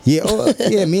Duval.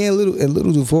 Yeah, me and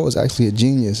Little Duval is actually a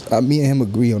genius. Me and him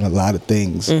agree on a lot of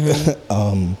things.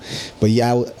 But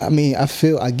yeah,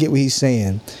 I get what he's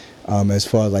saying. As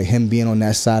far as like him being on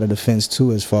that side of the fence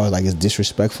too, as far as like it's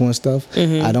disrespectful and stuff.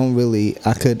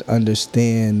 I could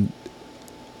understand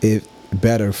it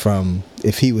better from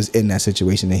if he was in that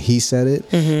situation and he said it.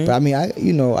 But I mean, I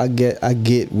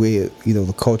get where,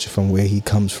 the culture from where he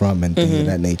comes from and things of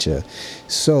that nature.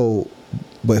 So,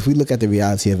 but if we look at the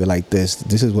reality of it like this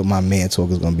is what my man talk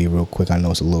is going to be real quick. I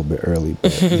know it's a little bit early,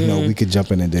 but we could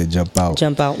jump in and then jump out.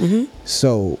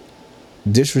 So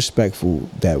disrespectful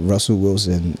that Russell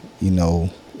Wilson,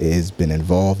 has been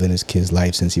involved in his kid's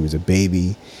life since he was a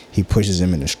baby. He pushes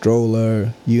him in a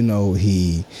stroller.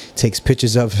 He takes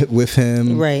pictures of it with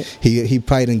him. Right. He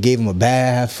probably done gave him a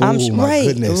bath. Oh my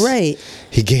goodness. Right.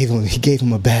 He gave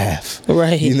him a bath.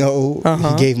 Right. He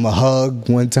gave him a hug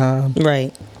one time.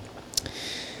 Right.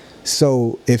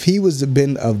 So if he was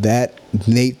been of that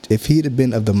if he'd have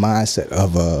been of the mindset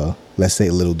of let's say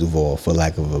Little Duval, for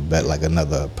lack of a bet, like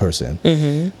another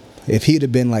person. If he'd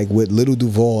have been like what Little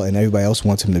Duval and everybody else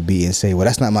wants him to be and say, well,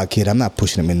 that's not my kid, I'm not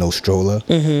pushing him in no stroller.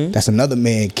 That's another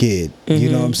man kid.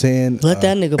 You know what I'm saying? Let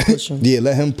that nigga push him. Yeah,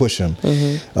 let him push him.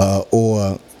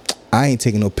 Or I ain't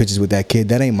taking no pictures with that kid.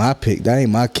 That ain't my pick. That ain't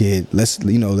my kid. Let's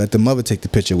let the mother take the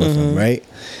picture with him, right?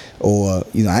 Or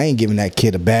I ain't giving that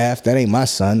kid a bath. That ain't my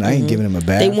son. I ain't giving him a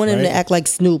bath. They want him to act like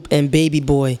Snoop and Baby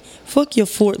Boy. Fuck your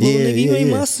fort, little nigga. You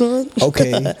ain't my son.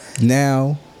 Okay,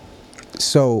 now.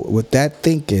 So with that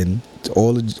thinking,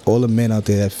 all the men out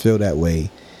there that feel that way,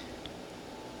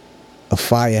 a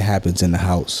fire happens in the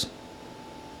house.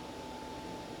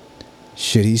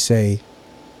 Should he say,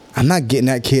 I'm not getting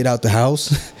that kid out the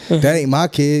house. That ain't my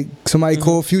kid. Somebody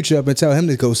call Future up and tell him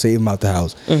to go save him out the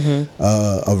house.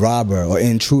 A robber or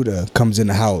intruder comes in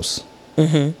the house.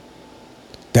 That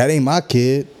ain't my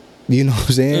kid. You know what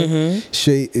I'm saying?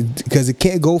 Because it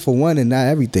can't go for one and not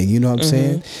everything. You know what I'm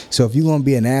saying? So if you're going to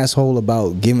be an asshole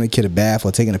about giving a kid a bath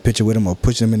or taking a picture with him or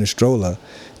pushing him in a stroller,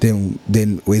 then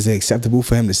is it acceptable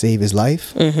for him to save his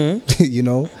life?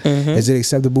 Is it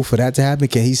acceptable for that to happen?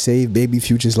 Can he save baby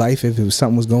Future's life if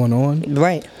something was going on?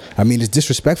 Right. I mean, it's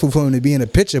disrespectful for him to be in a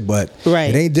picture, but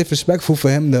it ain't disrespectful for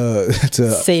him to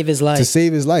save his life. To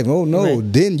save his life. Oh no!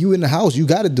 Right. Then you in the house, you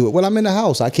got to do it. Well, I'm in the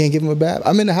house. I can't give him a bath.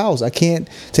 I'm in the house. I can't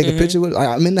take a picture with.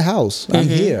 I'm in the house. I'm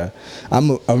here.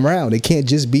 I'm around. It can't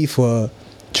just be for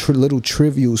little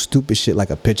trivial stupid shit like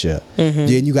a picture.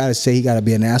 Then you gotta say he gotta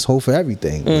be an asshole for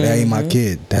everything. Well, that ain't my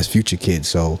kid. That's Future kid.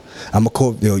 So I'm gonna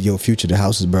call yo Future. The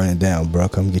house is burning down, bro.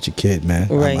 Come get your kid, man.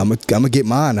 Right. I'm gonna get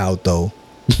mine out though.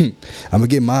 I'm gonna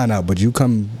get mine out, but you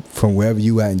come from wherever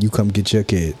you at and you come get your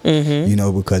kid.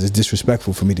 Because it's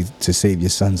disrespectful for me to save your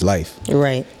son's life.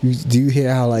 Right. Do you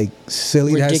hear how like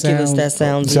silly ridiculous that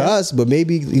sounds to us? But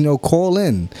maybe call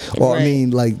in, or I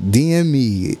mean like DM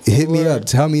me, hit me up,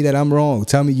 tell me that I'm wrong,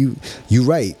 tell me you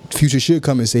right. Future should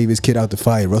come and save his kid out the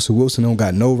fire. Russell Wilson don't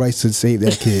got no rights to save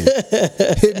that kid.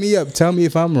 Hit me up, tell me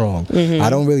if I'm wrong. I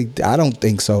don't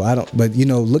think so. But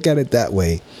look at it that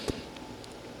way.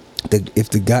 If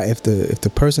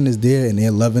the person is there and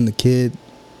they're loving the kid,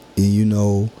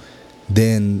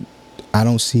 then I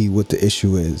don't see what the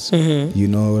issue is. You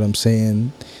know what I'm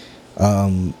saying?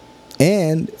 And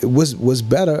what's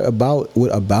better about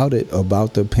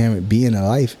the parent being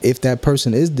alive, if that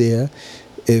person is there,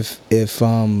 if the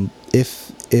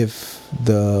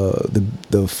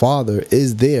father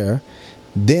is there,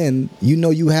 then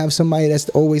you have somebody that's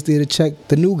always there to check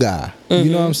the new guy.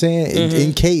 You know what I'm saying?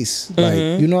 In case,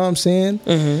 like, you know what I'm saying?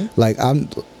 Like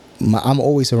I'm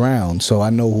always around, so I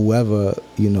know whoever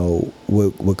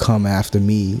would come after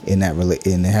me in that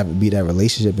be that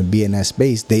relationship and be in that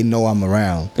space. They know I'm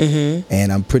around,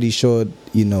 and I'm pretty sure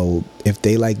if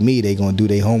they like me, they gonna do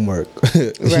their homework.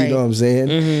 You know what I'm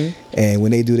saying? And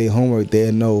when they do their homework,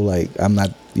 they know like I'm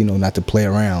not not to play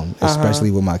around,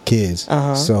 especially with my kids.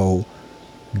 So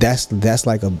that's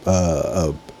like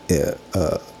a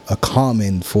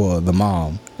common for the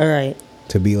mom. All right.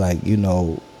 To be like,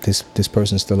 this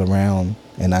person's still around,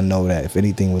 and I know that if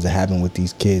anything was to happen with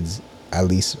these kids, at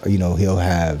least he'll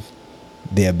have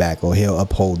their back, or he'll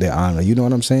uphold their honor. You know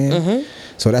what I'm saying?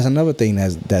 So that's another thing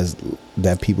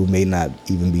that people may not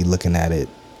even be looking at it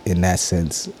in that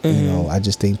sense. I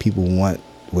just think people want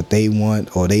what they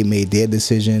want, or they made their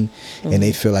decision, and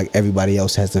they feel like everybody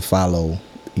else has to follow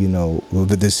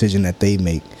the decision that they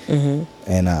make.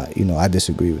 And I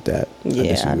disagree with that.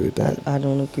 I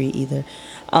don't agree either.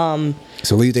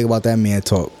 So what do you think about that man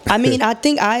talk? I mean, I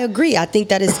think I agree. I think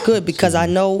that is good, because I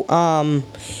know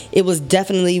it was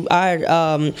definitely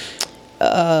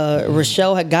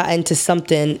Rochelle had gotten into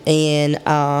something, and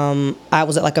I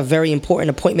was at like a very important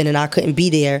appointment, and I couldn't be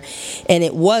there, and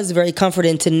it was very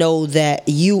comforting to know that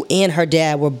you and her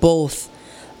dad were both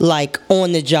like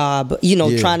on the job,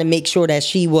 trying to make sure that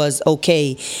she was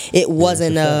okay. It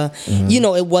wasn't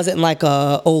it wasn't like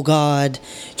oh God,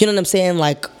 you know what I'm saying?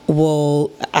 Like,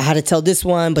 well, I had to tell this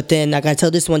one, but then I gotta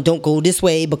tell this one, don't go this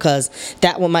way because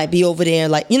that one might be over there.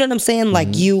 Like, you know what I'm saying?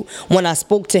 Like when I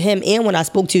spoke to him and when I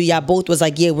spoke to you, y'all both was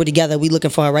like, yeah, we're together, we looking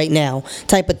for her right now,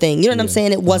 type of thing. You know what I'm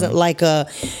saying? It wasn't like a,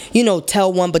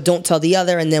 tell one but don't tell the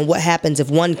other, and then what happens if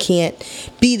one can't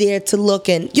be there to look,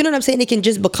 and you know what I'm saying? It can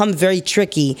just become very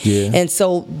tricky. And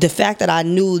so the fact that I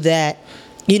knew that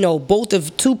both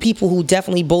of two people who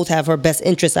definitely both have her best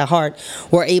interests at heart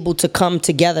were able to come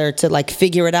together to like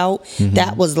figure it out.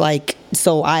 That was like,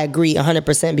 so I agree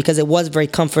 100%, because it was very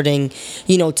comforting,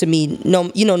 to me,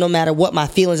 no matter what my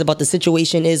feelings about the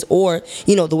situation is, or,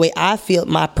 the way I feel,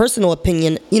 my personal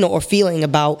opinion, or feeling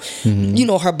about,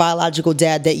 her biological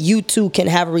dad, that you two can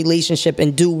have a relationship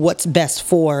and do what's best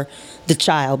for the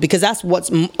child, because that's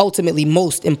what's ultimately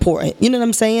most important. You know what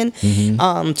I'm saying?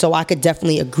 So I could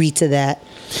definitely agree to that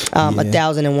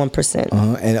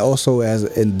 1,001%. And also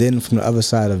and then from the other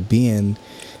side of being,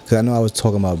 because I know I was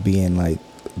talking about being like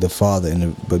the father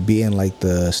but being like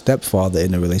the stepfather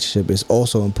in the relationship is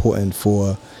also important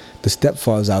for the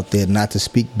stepfathers out there not to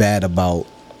speak bad about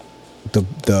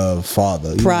the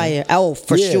father prior.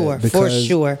 For sure.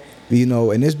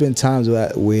 And there's been times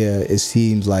where it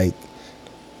seems like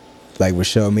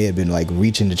Rochelle may have been like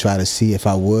reaching to try to see if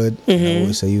I would. And I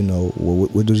always say,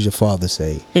 what does your father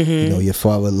say? Your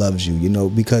father loves you,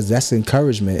 because that's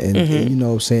encouragement.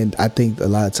 And, saying, I think a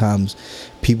lot of times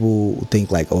people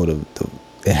think like,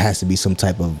 it has to be some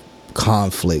type of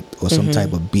conflict or some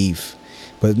type of beef.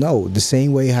 But no, the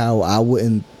same way how I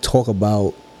wouldn't talk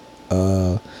about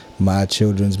my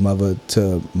children's mother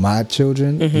to my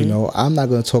children, I'm not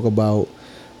going to talk about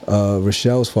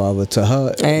Rochelle's father to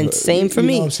her, and same for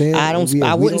me.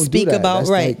 I wouldn't speak about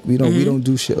right. Like, we don't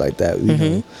do shit like that.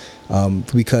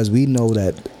 Because we know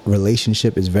that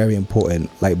relationship is very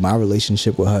important. Like my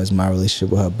relationship with her is my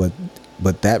relationship with her,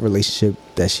 but that relationship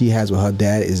that she has with her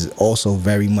dad is also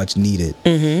very much needed.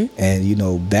 And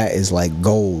that is like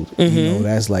gold.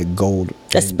 That's like gold,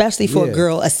 especially for a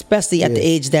girl, especially at the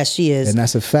age that she is. And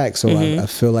that's a fact. So I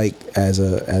feel like as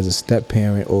a step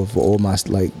parent, or for all my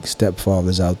like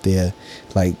stepfathers out there,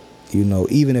 like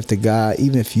even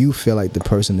if you feel like the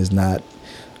person is not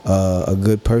a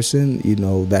good person,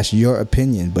 that's your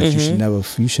opinion, but you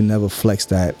should never flex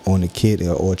that on the kid,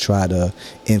 or try to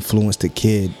influence the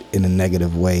kid in a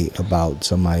negative way about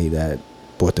somebody that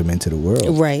brought them into the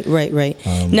world. Right.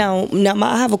 Now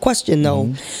I have a question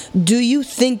though. Do you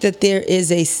think that there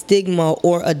is a stigma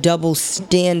or a double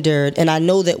standard? And I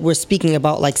know that we're speaking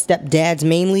about like stepdads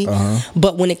mainly,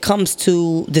 but when it comes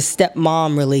to the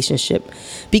stepmom relationship,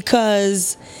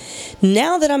 because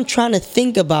now that I'm trying to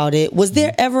think about it, was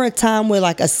there ever a time where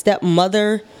like a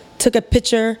stepmother took a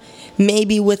picture,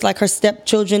 maybe with like her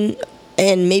stepchildren,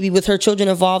 and maybe with her children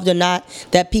involved or not,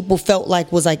 that people felt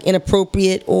like was like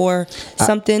inappropriate or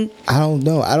something? I don't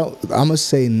know. I'm gonna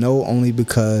say no, only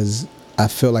because I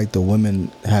feel like the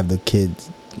women have the kids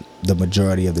the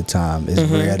majority of the time. It's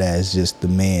rare that it's just the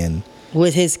man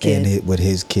with his kid.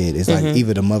 It's like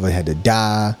either the mother had to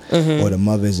die or the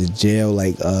mother's in jail.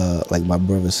 Like my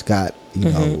brother Scott,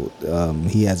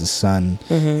 he has a son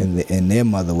and their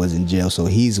mother was in jail, so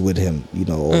he's with him,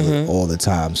 all the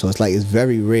time. So it's like it's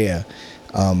very rare.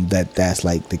 that's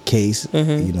like the case.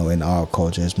 You know, in our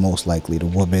culture, it's most likely the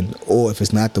woman, or if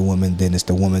it's not the woman, then it's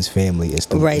the woman's family. It's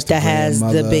the right it's the that has the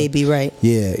grandmother. baby, right?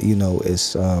 Yeah, you know,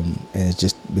 it's and it's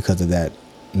just because of that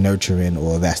nurturing,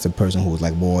 or that's the person who's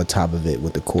like more on top of it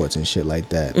with the courts and shit like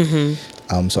that.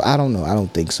 So I don't know. I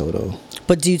don't think so though.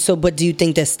 But do you think that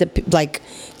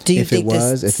do you think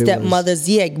that stepmothers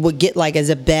would get like as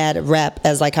a bad rap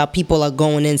as like how people are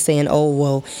going in saying, oh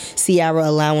well, Ciara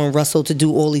allowing Russell to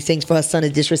do all these things for her son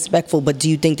is disrespectful? But do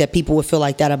you think that people would feel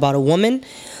like that about a woman,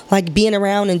 like being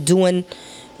around and doing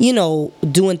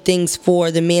things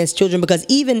for the man's children? Because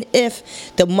even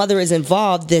if the mother is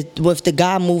involved, that if the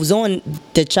guy moves on,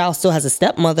 the child still has a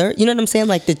stepmother. You know what I'm saying?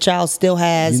 Like the child still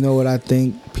has. You know what I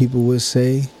think people would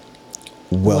say?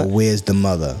 Well, What? where's the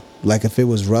mother? Like if it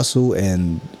was Russell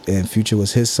and Future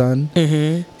was his son,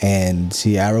 and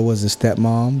Ciara was the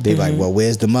stepmom, they're like, well,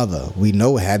 where's the mother? We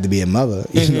know it had to be a mother.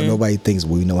 You know, nobody thinks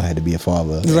we know it had to be a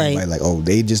father. Right. Everybody like, oh,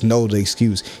 they just know the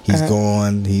excuse. He's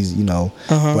gone. He's, you know.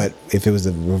 But if it was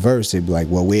the reverse, it'd be like,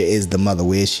 well, where is the mother?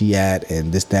 Where is she at?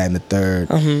 And this, that, and the third.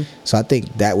 So I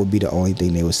think that would be the only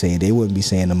thing they would say. They wouldn't be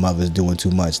saying the mother's doing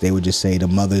too much. They would just say the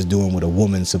mother's doing what a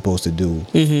woman's supposed to do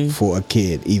for a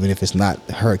kid, even if it's not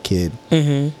her kid.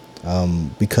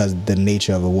 Because the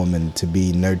nature of a woman to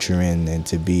be nurturing and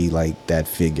to be like that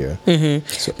figure.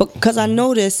 So, because I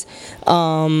notice,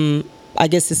 I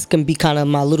guess this can be kind of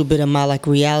my little bit of my like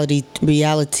reality.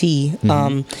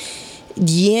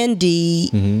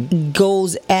 Yandy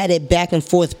goes at it back and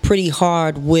forth pretty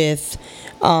hard with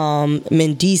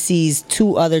Mendice's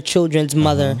two other children's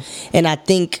mother, and I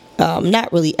think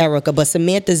not really Erica, but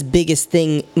Samantha's biggest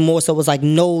thing more so was like,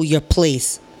 know your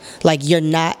place. Like you're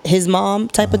not his mom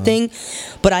type of thing.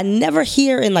 But I never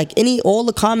hear in like all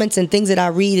the comments and things that I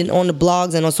read and on the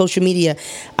blogs and on social media,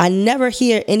 I never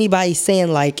hear anybody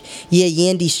saying like, yeah,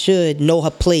 Yandy should know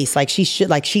her place. Like she should,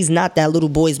 like she's not that little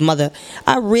boy's mother.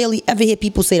 I rarely ever hear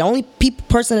people say that. The only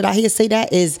person that I hear say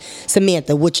that is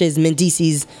Samantha, which is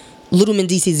Little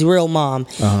Mendice's real mom.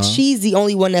 She's the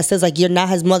only one that says like, you're not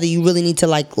his mother. You really need to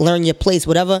like learn your place.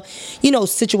 Whatever,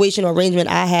 situation or arrangement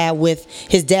I had with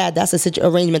his dad, that's a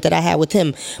arrangement that I had with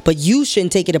him. But you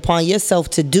shouldn't take it upon yourself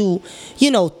to do,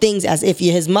 things as if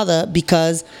you're his mother,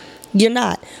 because you're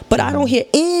not. But I don't hear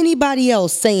anybody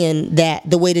else saying that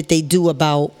the way that they do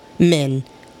about men.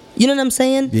 You know what I'm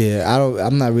saying? Yeah,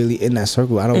 I'm not really in that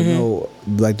circle. I don't know.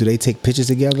 Like, do they take pictures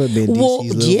together? Well,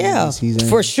 yeah,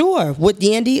 for sure. With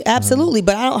Yandy, absolutely.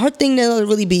 But her thing that'll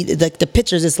really be like the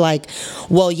pictures. It's like,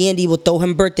 well, Yandy will throw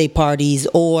him birthday parties,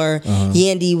 or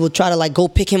Yandy will try to like go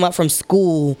pick him up from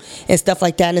school and stuff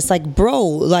like that. And it's like, bro,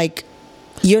 like,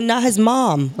 you're not his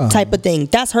mom type of thing.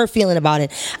 That's her feeling about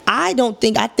it. I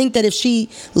think that if she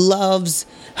loves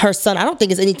her son, I don't think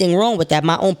there's anything wrong with that.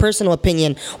 My own personal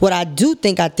opinion. What I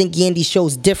think Yandy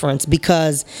shows difference,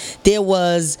 because there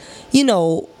was,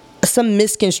 some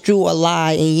misconstrue or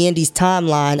lie in Yandy's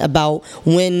timeline about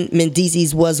when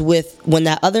Mendice's was when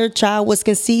that other child was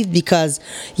conceived, because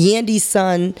Yandy's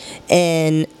son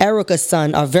and Erica's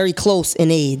son are very close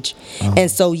in age. And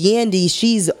so Yandy,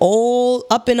 she's all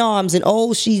up in arms and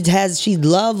she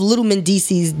loved little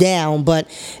Mendice's down, but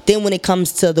then when it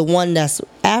comes to the one that's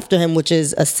after him, which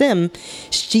is a Sim,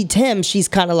 she's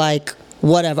kind of like,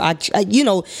 whatever.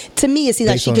 To me it seems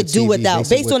like she could do without.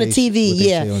 Based on the TV,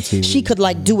 yeah, she could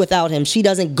like do without him. She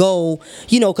doesn't go,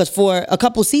 because for a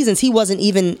couple seasons he wasn't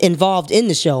even involved in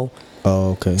the show.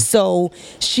 Oh, okay. So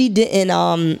she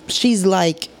didn't. She's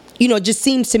like, it just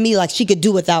seems to me like she could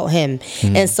do without him,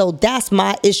 and so that's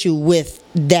my issue with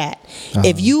that.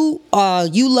 If you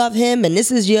love him and this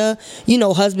is your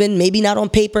husband, maybe not on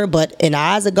paper, but in the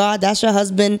eyes of God, that's your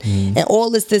husband, and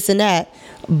all this and that,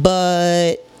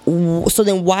 but. So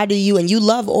then why do you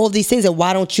love all these things, and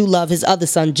why don't you love his other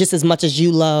son just as much as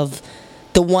you love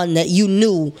the one that you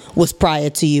knew was prior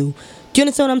to you? Do you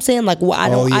understand what I'm saying? Like, well, I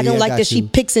don't like that she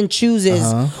picks and chooses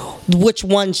which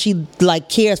one she like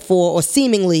cares for, or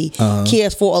seemingly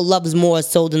cares for, or loves more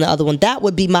so than the other one. That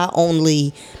would be my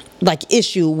only like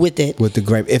issue with it. With the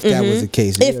gripe, if that was the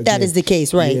case. If that is the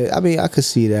case, right? Yeah, I mean, I could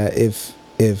see that if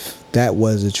that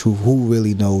was the truth. Who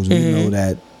really knows? We know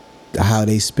that. How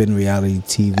they spin reality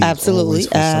TV, absolutely,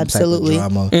 for some type of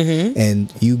drama,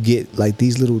 and you get like the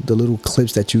little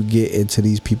clips that you get into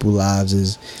these people's lives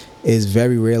is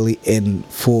very rarely in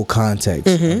full context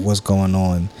of what's going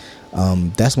on.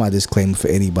 That's my disclaimer for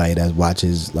anybody that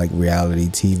watches like reality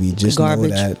TV. Just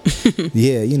Garbage. know that,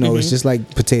 yeah, you know, it's just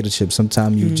like potato chips.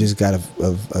 Sometimes you just got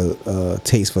a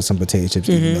taste for some potato chips,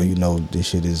 even though you know this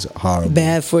shit is horrible,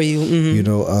 bad for you. You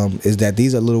know, is that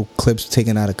these are little clips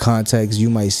taken out of context. You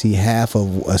might see half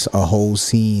of a whole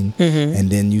scene, and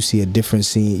then you see a different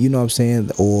scene. You know what I'm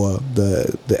saying? Or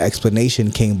the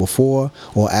explanation came before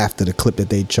or after the clip that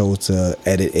they chose to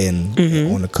edit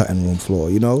in on the cutting room floor.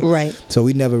 You know, Right. So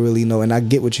we never really know. And I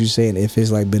get what you're saying. If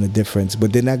it's like been a difference,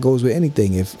 but then that goes with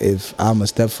anything. If I'm a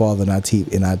stepfather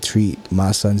and I treat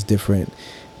my sons different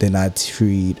than I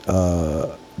treat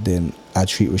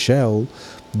Rochelle,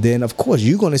 then of course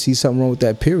you're going to see something wrong with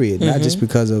that, period. Not just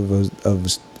because of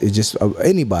it's just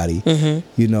anybody.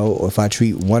 You know, if I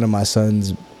treat one of my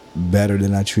sons better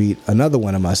than I treat another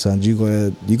one of my sons,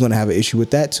 you're gonna have an issue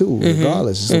with that too,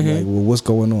 regardless. So like, well, what's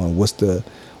going on? What's going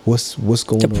on?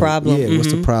 The problem. Yeah,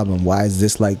 what's the problem? Why is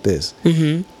this like this?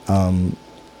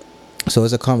 So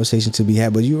it's a conversation to be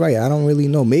had. But you're right. I don't really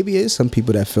know. Maybe it is some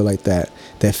people that feel like that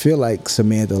feel like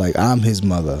Samantha, like I'm his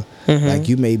mother. Like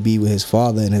you may be with his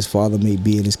father, and his father may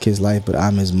be in his kid's life, but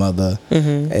I'm his mother.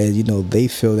 And you know, they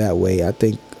feel that way. I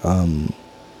think,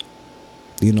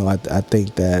 you know, I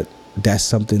think that's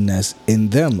something that's in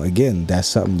them. Again, that's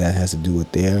something that has to do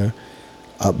with their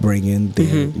upbringing,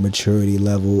 their maturity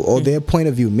level, or their point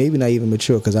of view. Maybe not even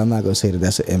mature, because I'm not going to say that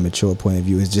that's an immature point of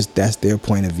view. It's just that's their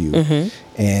point of view,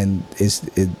 and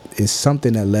it's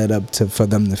something that led up to for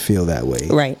them to feel that way,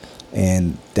 Right.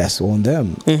 and that's on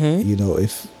them. You know,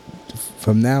 if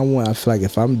from now on, I feel like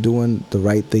if I'm doing the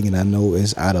right thing and I know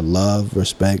it's out of love,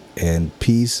 respect, and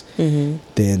peace,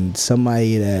 then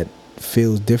somebody that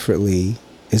feels differently,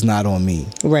 it's not on me.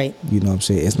 Right. You know what I'm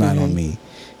saying? It's not on me.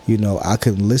 You know, I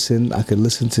could listen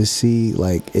to see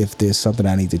like if there's something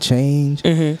I need to change.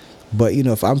 But you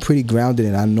know, if I'm pretty grounded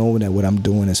and I know that what I'm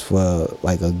doing is for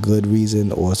like a good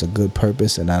reason or it's a good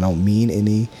purpose, and I don't mean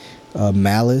any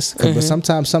malice. But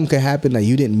sometimes something can happen that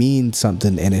you didn't mean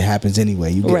something and it happens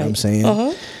anyway. You get what I'm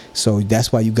saying? So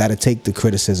that's why you got to take the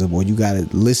criticism, or you got to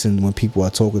listen when people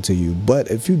are talking to you. But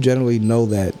if you generally know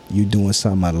that you're doing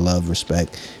something out of love,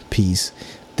 respect, peace,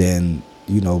 then,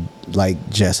 you know, like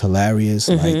Jess Hilarious,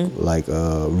 like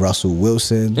Russell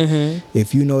Wilson.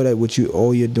 If you know that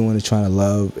all you're doing is trying to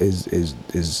love is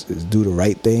do the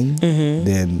right thing,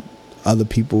 then other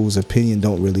people's opinion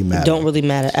don't really matter. Don't really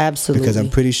matter. Absolutely. Because I'm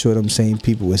pretty sure them same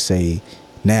people would say,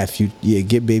 nah,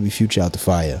 get baby Future out the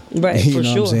fire. Right, you for know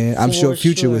sure. what I'm saying? I'm sure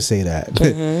Future would say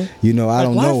that. You know, I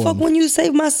don't know. Why the fuck when you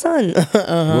save my son?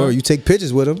 Well, you take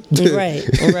pictures with him. Right.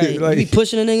 Like, You be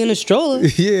pushing a nigga in a stroller.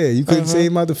 Yeah, you couldn't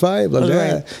save him out the fire. Like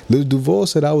that. Lil Duval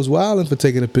said I was wilding for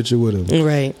taking a picture with him.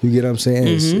 Right. You get what I'm saying?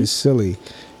 It's silly.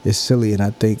 It's silly, and I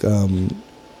think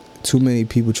too many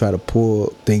people try to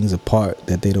pull things apart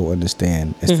that they don't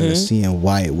understand instead of seeing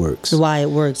why it works. Why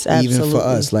it works, absolutely. Even for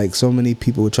us, like so many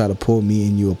people would try to pull me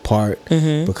and you apart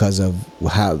because of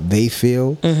how they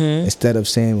feel, instead of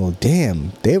saying, well,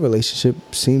 damn, their relationship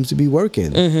seems to be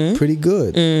working pretty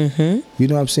good. You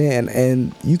know what I'm saying?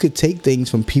 And you could take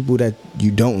things from people that you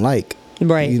don't like.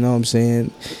 Right. You know what I'm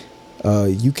saying?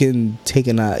 You can take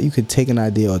an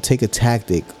idea or take a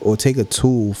tactic or take a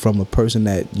tool from a person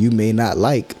that you may not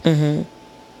like, and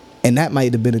that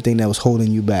might have been the thing that was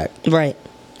holding you back, right?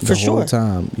 The whole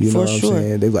time. You know what I'm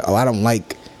saying? They're like, oh, I don't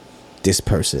like this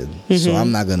person, so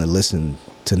I'm not gonna listen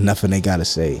to nothing they gotta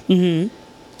say,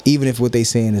 even if what they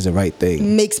saying is the right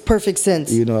thing. Makes perfect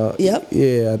sense. You know? Yep.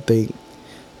 Yeah, I think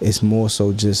it's more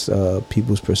so just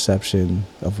people's perception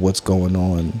of what's going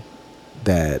on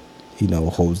that, you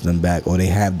know, holds them back, or they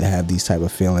have to have these type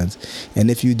of feelings. And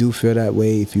if you do feel that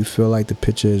way, if you feel like the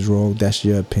picture is wrong, that's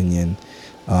your opinion.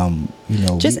 You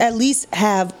know, just at least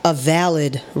have a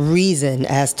valid reason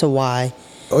as to why.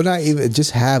 Or not even just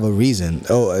have a reason.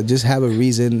 Just have a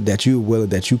reason that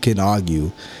you can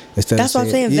argue. That's what I'm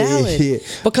saying, valid. Yeah.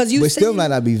 Because but still might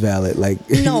not be valid. Like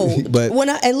no, but when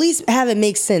I at least have it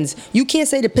make sense. You can't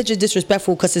say the picture's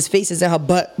disrespectful because his face is in her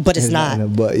butt, but it's not. In her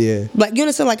butt, yeah. Like, you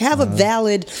understand? Like, have a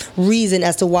valid reason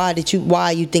as to why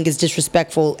you think it's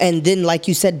disrespectful, and then, like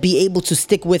you said, be able to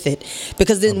stick with it.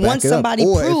 Because then once somebody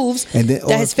proves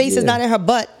that his face is not in her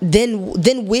butt,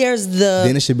 then where's the?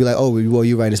 Then it should be like, oh, well,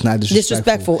 you're right. It's not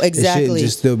disrespectful. Exactly. It shouldn't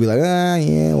just still be like,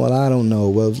 yeah, well, I don't know.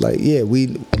 Well, it's like,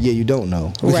 you don't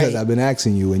know. Because I've been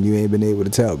asking you and you ain't been able to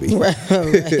tell me. Right.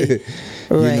 You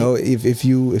know, if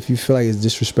you feel like it's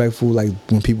disrespectful, like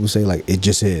when people say like it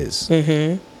just is,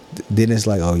 then it's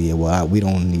like, oh yeah, well we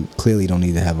clearly don't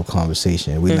need to have a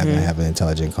conversation. We're not gonna have an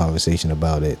intelligent conversation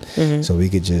about it, so we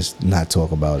could just not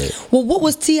talk about it. Well, what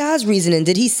was T.I.'s reasoning?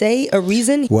 Did he say a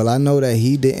reason? Well, I know that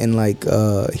he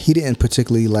didn't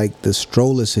particularly like the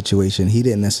stroller situation. He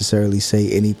didn't necessarily say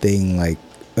anything like,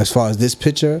 as far as this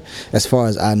picture, as far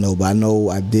as I know, but I know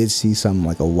I did see something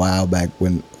like a while back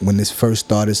when this first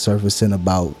started surfacing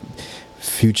about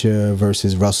Future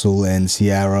versus Russell and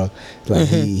Ciara. Like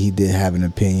he did have an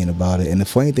opinion about it. And the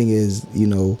funny thing is, you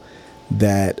know,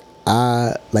 that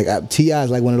T.I.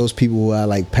 is like one of those people who I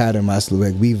like pattern myself.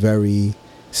 Like we very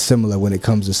similar when it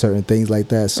comes to certain things like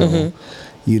that. So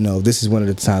you know, this is one of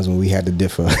the times when we had to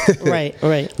differ. Right.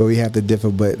 But we have to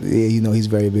differ. But yeah, you know, he's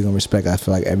very big on respect. I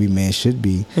feel like every man should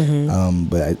be.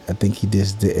 But I think he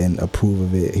just didn't approve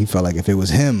of it. He felt like if it was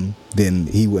him, then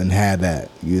he wouldn't have that,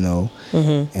 you know.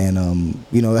 And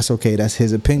you know, that's okay. That's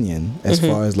his opinion. As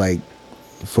far as like,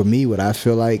 for me, what I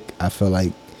feel like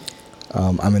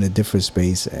I'm in a different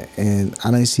space, and I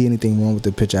don't see anything wrong with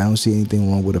the picture. I don't see anything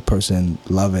wrong with a person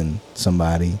loving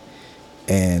somebody.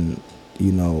 And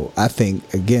you know, I think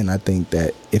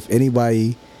that if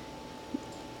anybody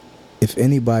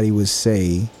would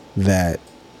say that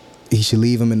he should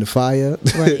leave him in the fire,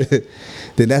 right,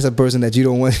 then that's a person that you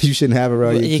don't want. You shouldn't have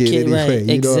around your kid anyway. Right.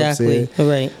 You exactly. know what I'm saying?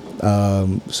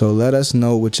 Right. So let us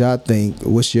know what y'all think.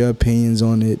 What's your opinions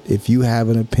on it? If you have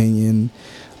an opinion,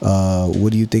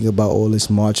 what do you think about all this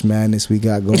March Madness we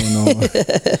got going on?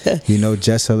 You know,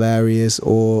 Just Hilarious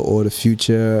or the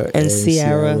Future and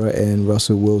Ciara and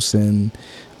Russell Wilson.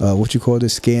 What you call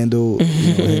this scandal?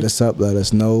 You know, hit us up, let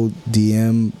us know.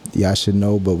 DM, y'all should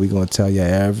know, but we're gonna tell you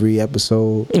every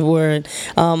episode. Word.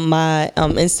 My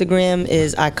Instagram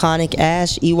is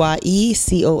Eyeconicash,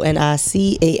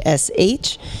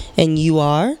 EYECONICASH, and you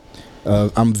are.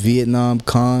 I'm Vietnam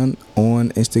Khan on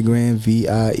Instagram,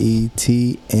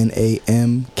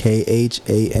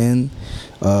 VIETNAMKHAN.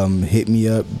 Hit me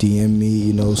up, DM me,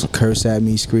 you know, curse at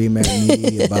me, scream at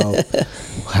me about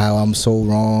how I'm so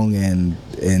wrong, and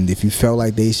if you felt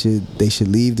like they should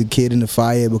leave the kid in the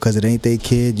fire because it ain't their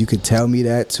kid, you could tell me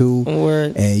that too.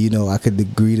 Word. And you know, I could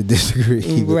agree to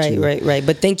disagree. Right.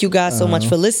 But thank you guys so much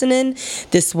for listening.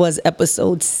 This was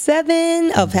episode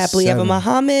 7 of Happily Ever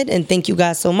Muhammad, and thank you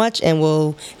guys so much, and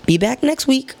we'll be back next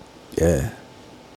week. Yeah.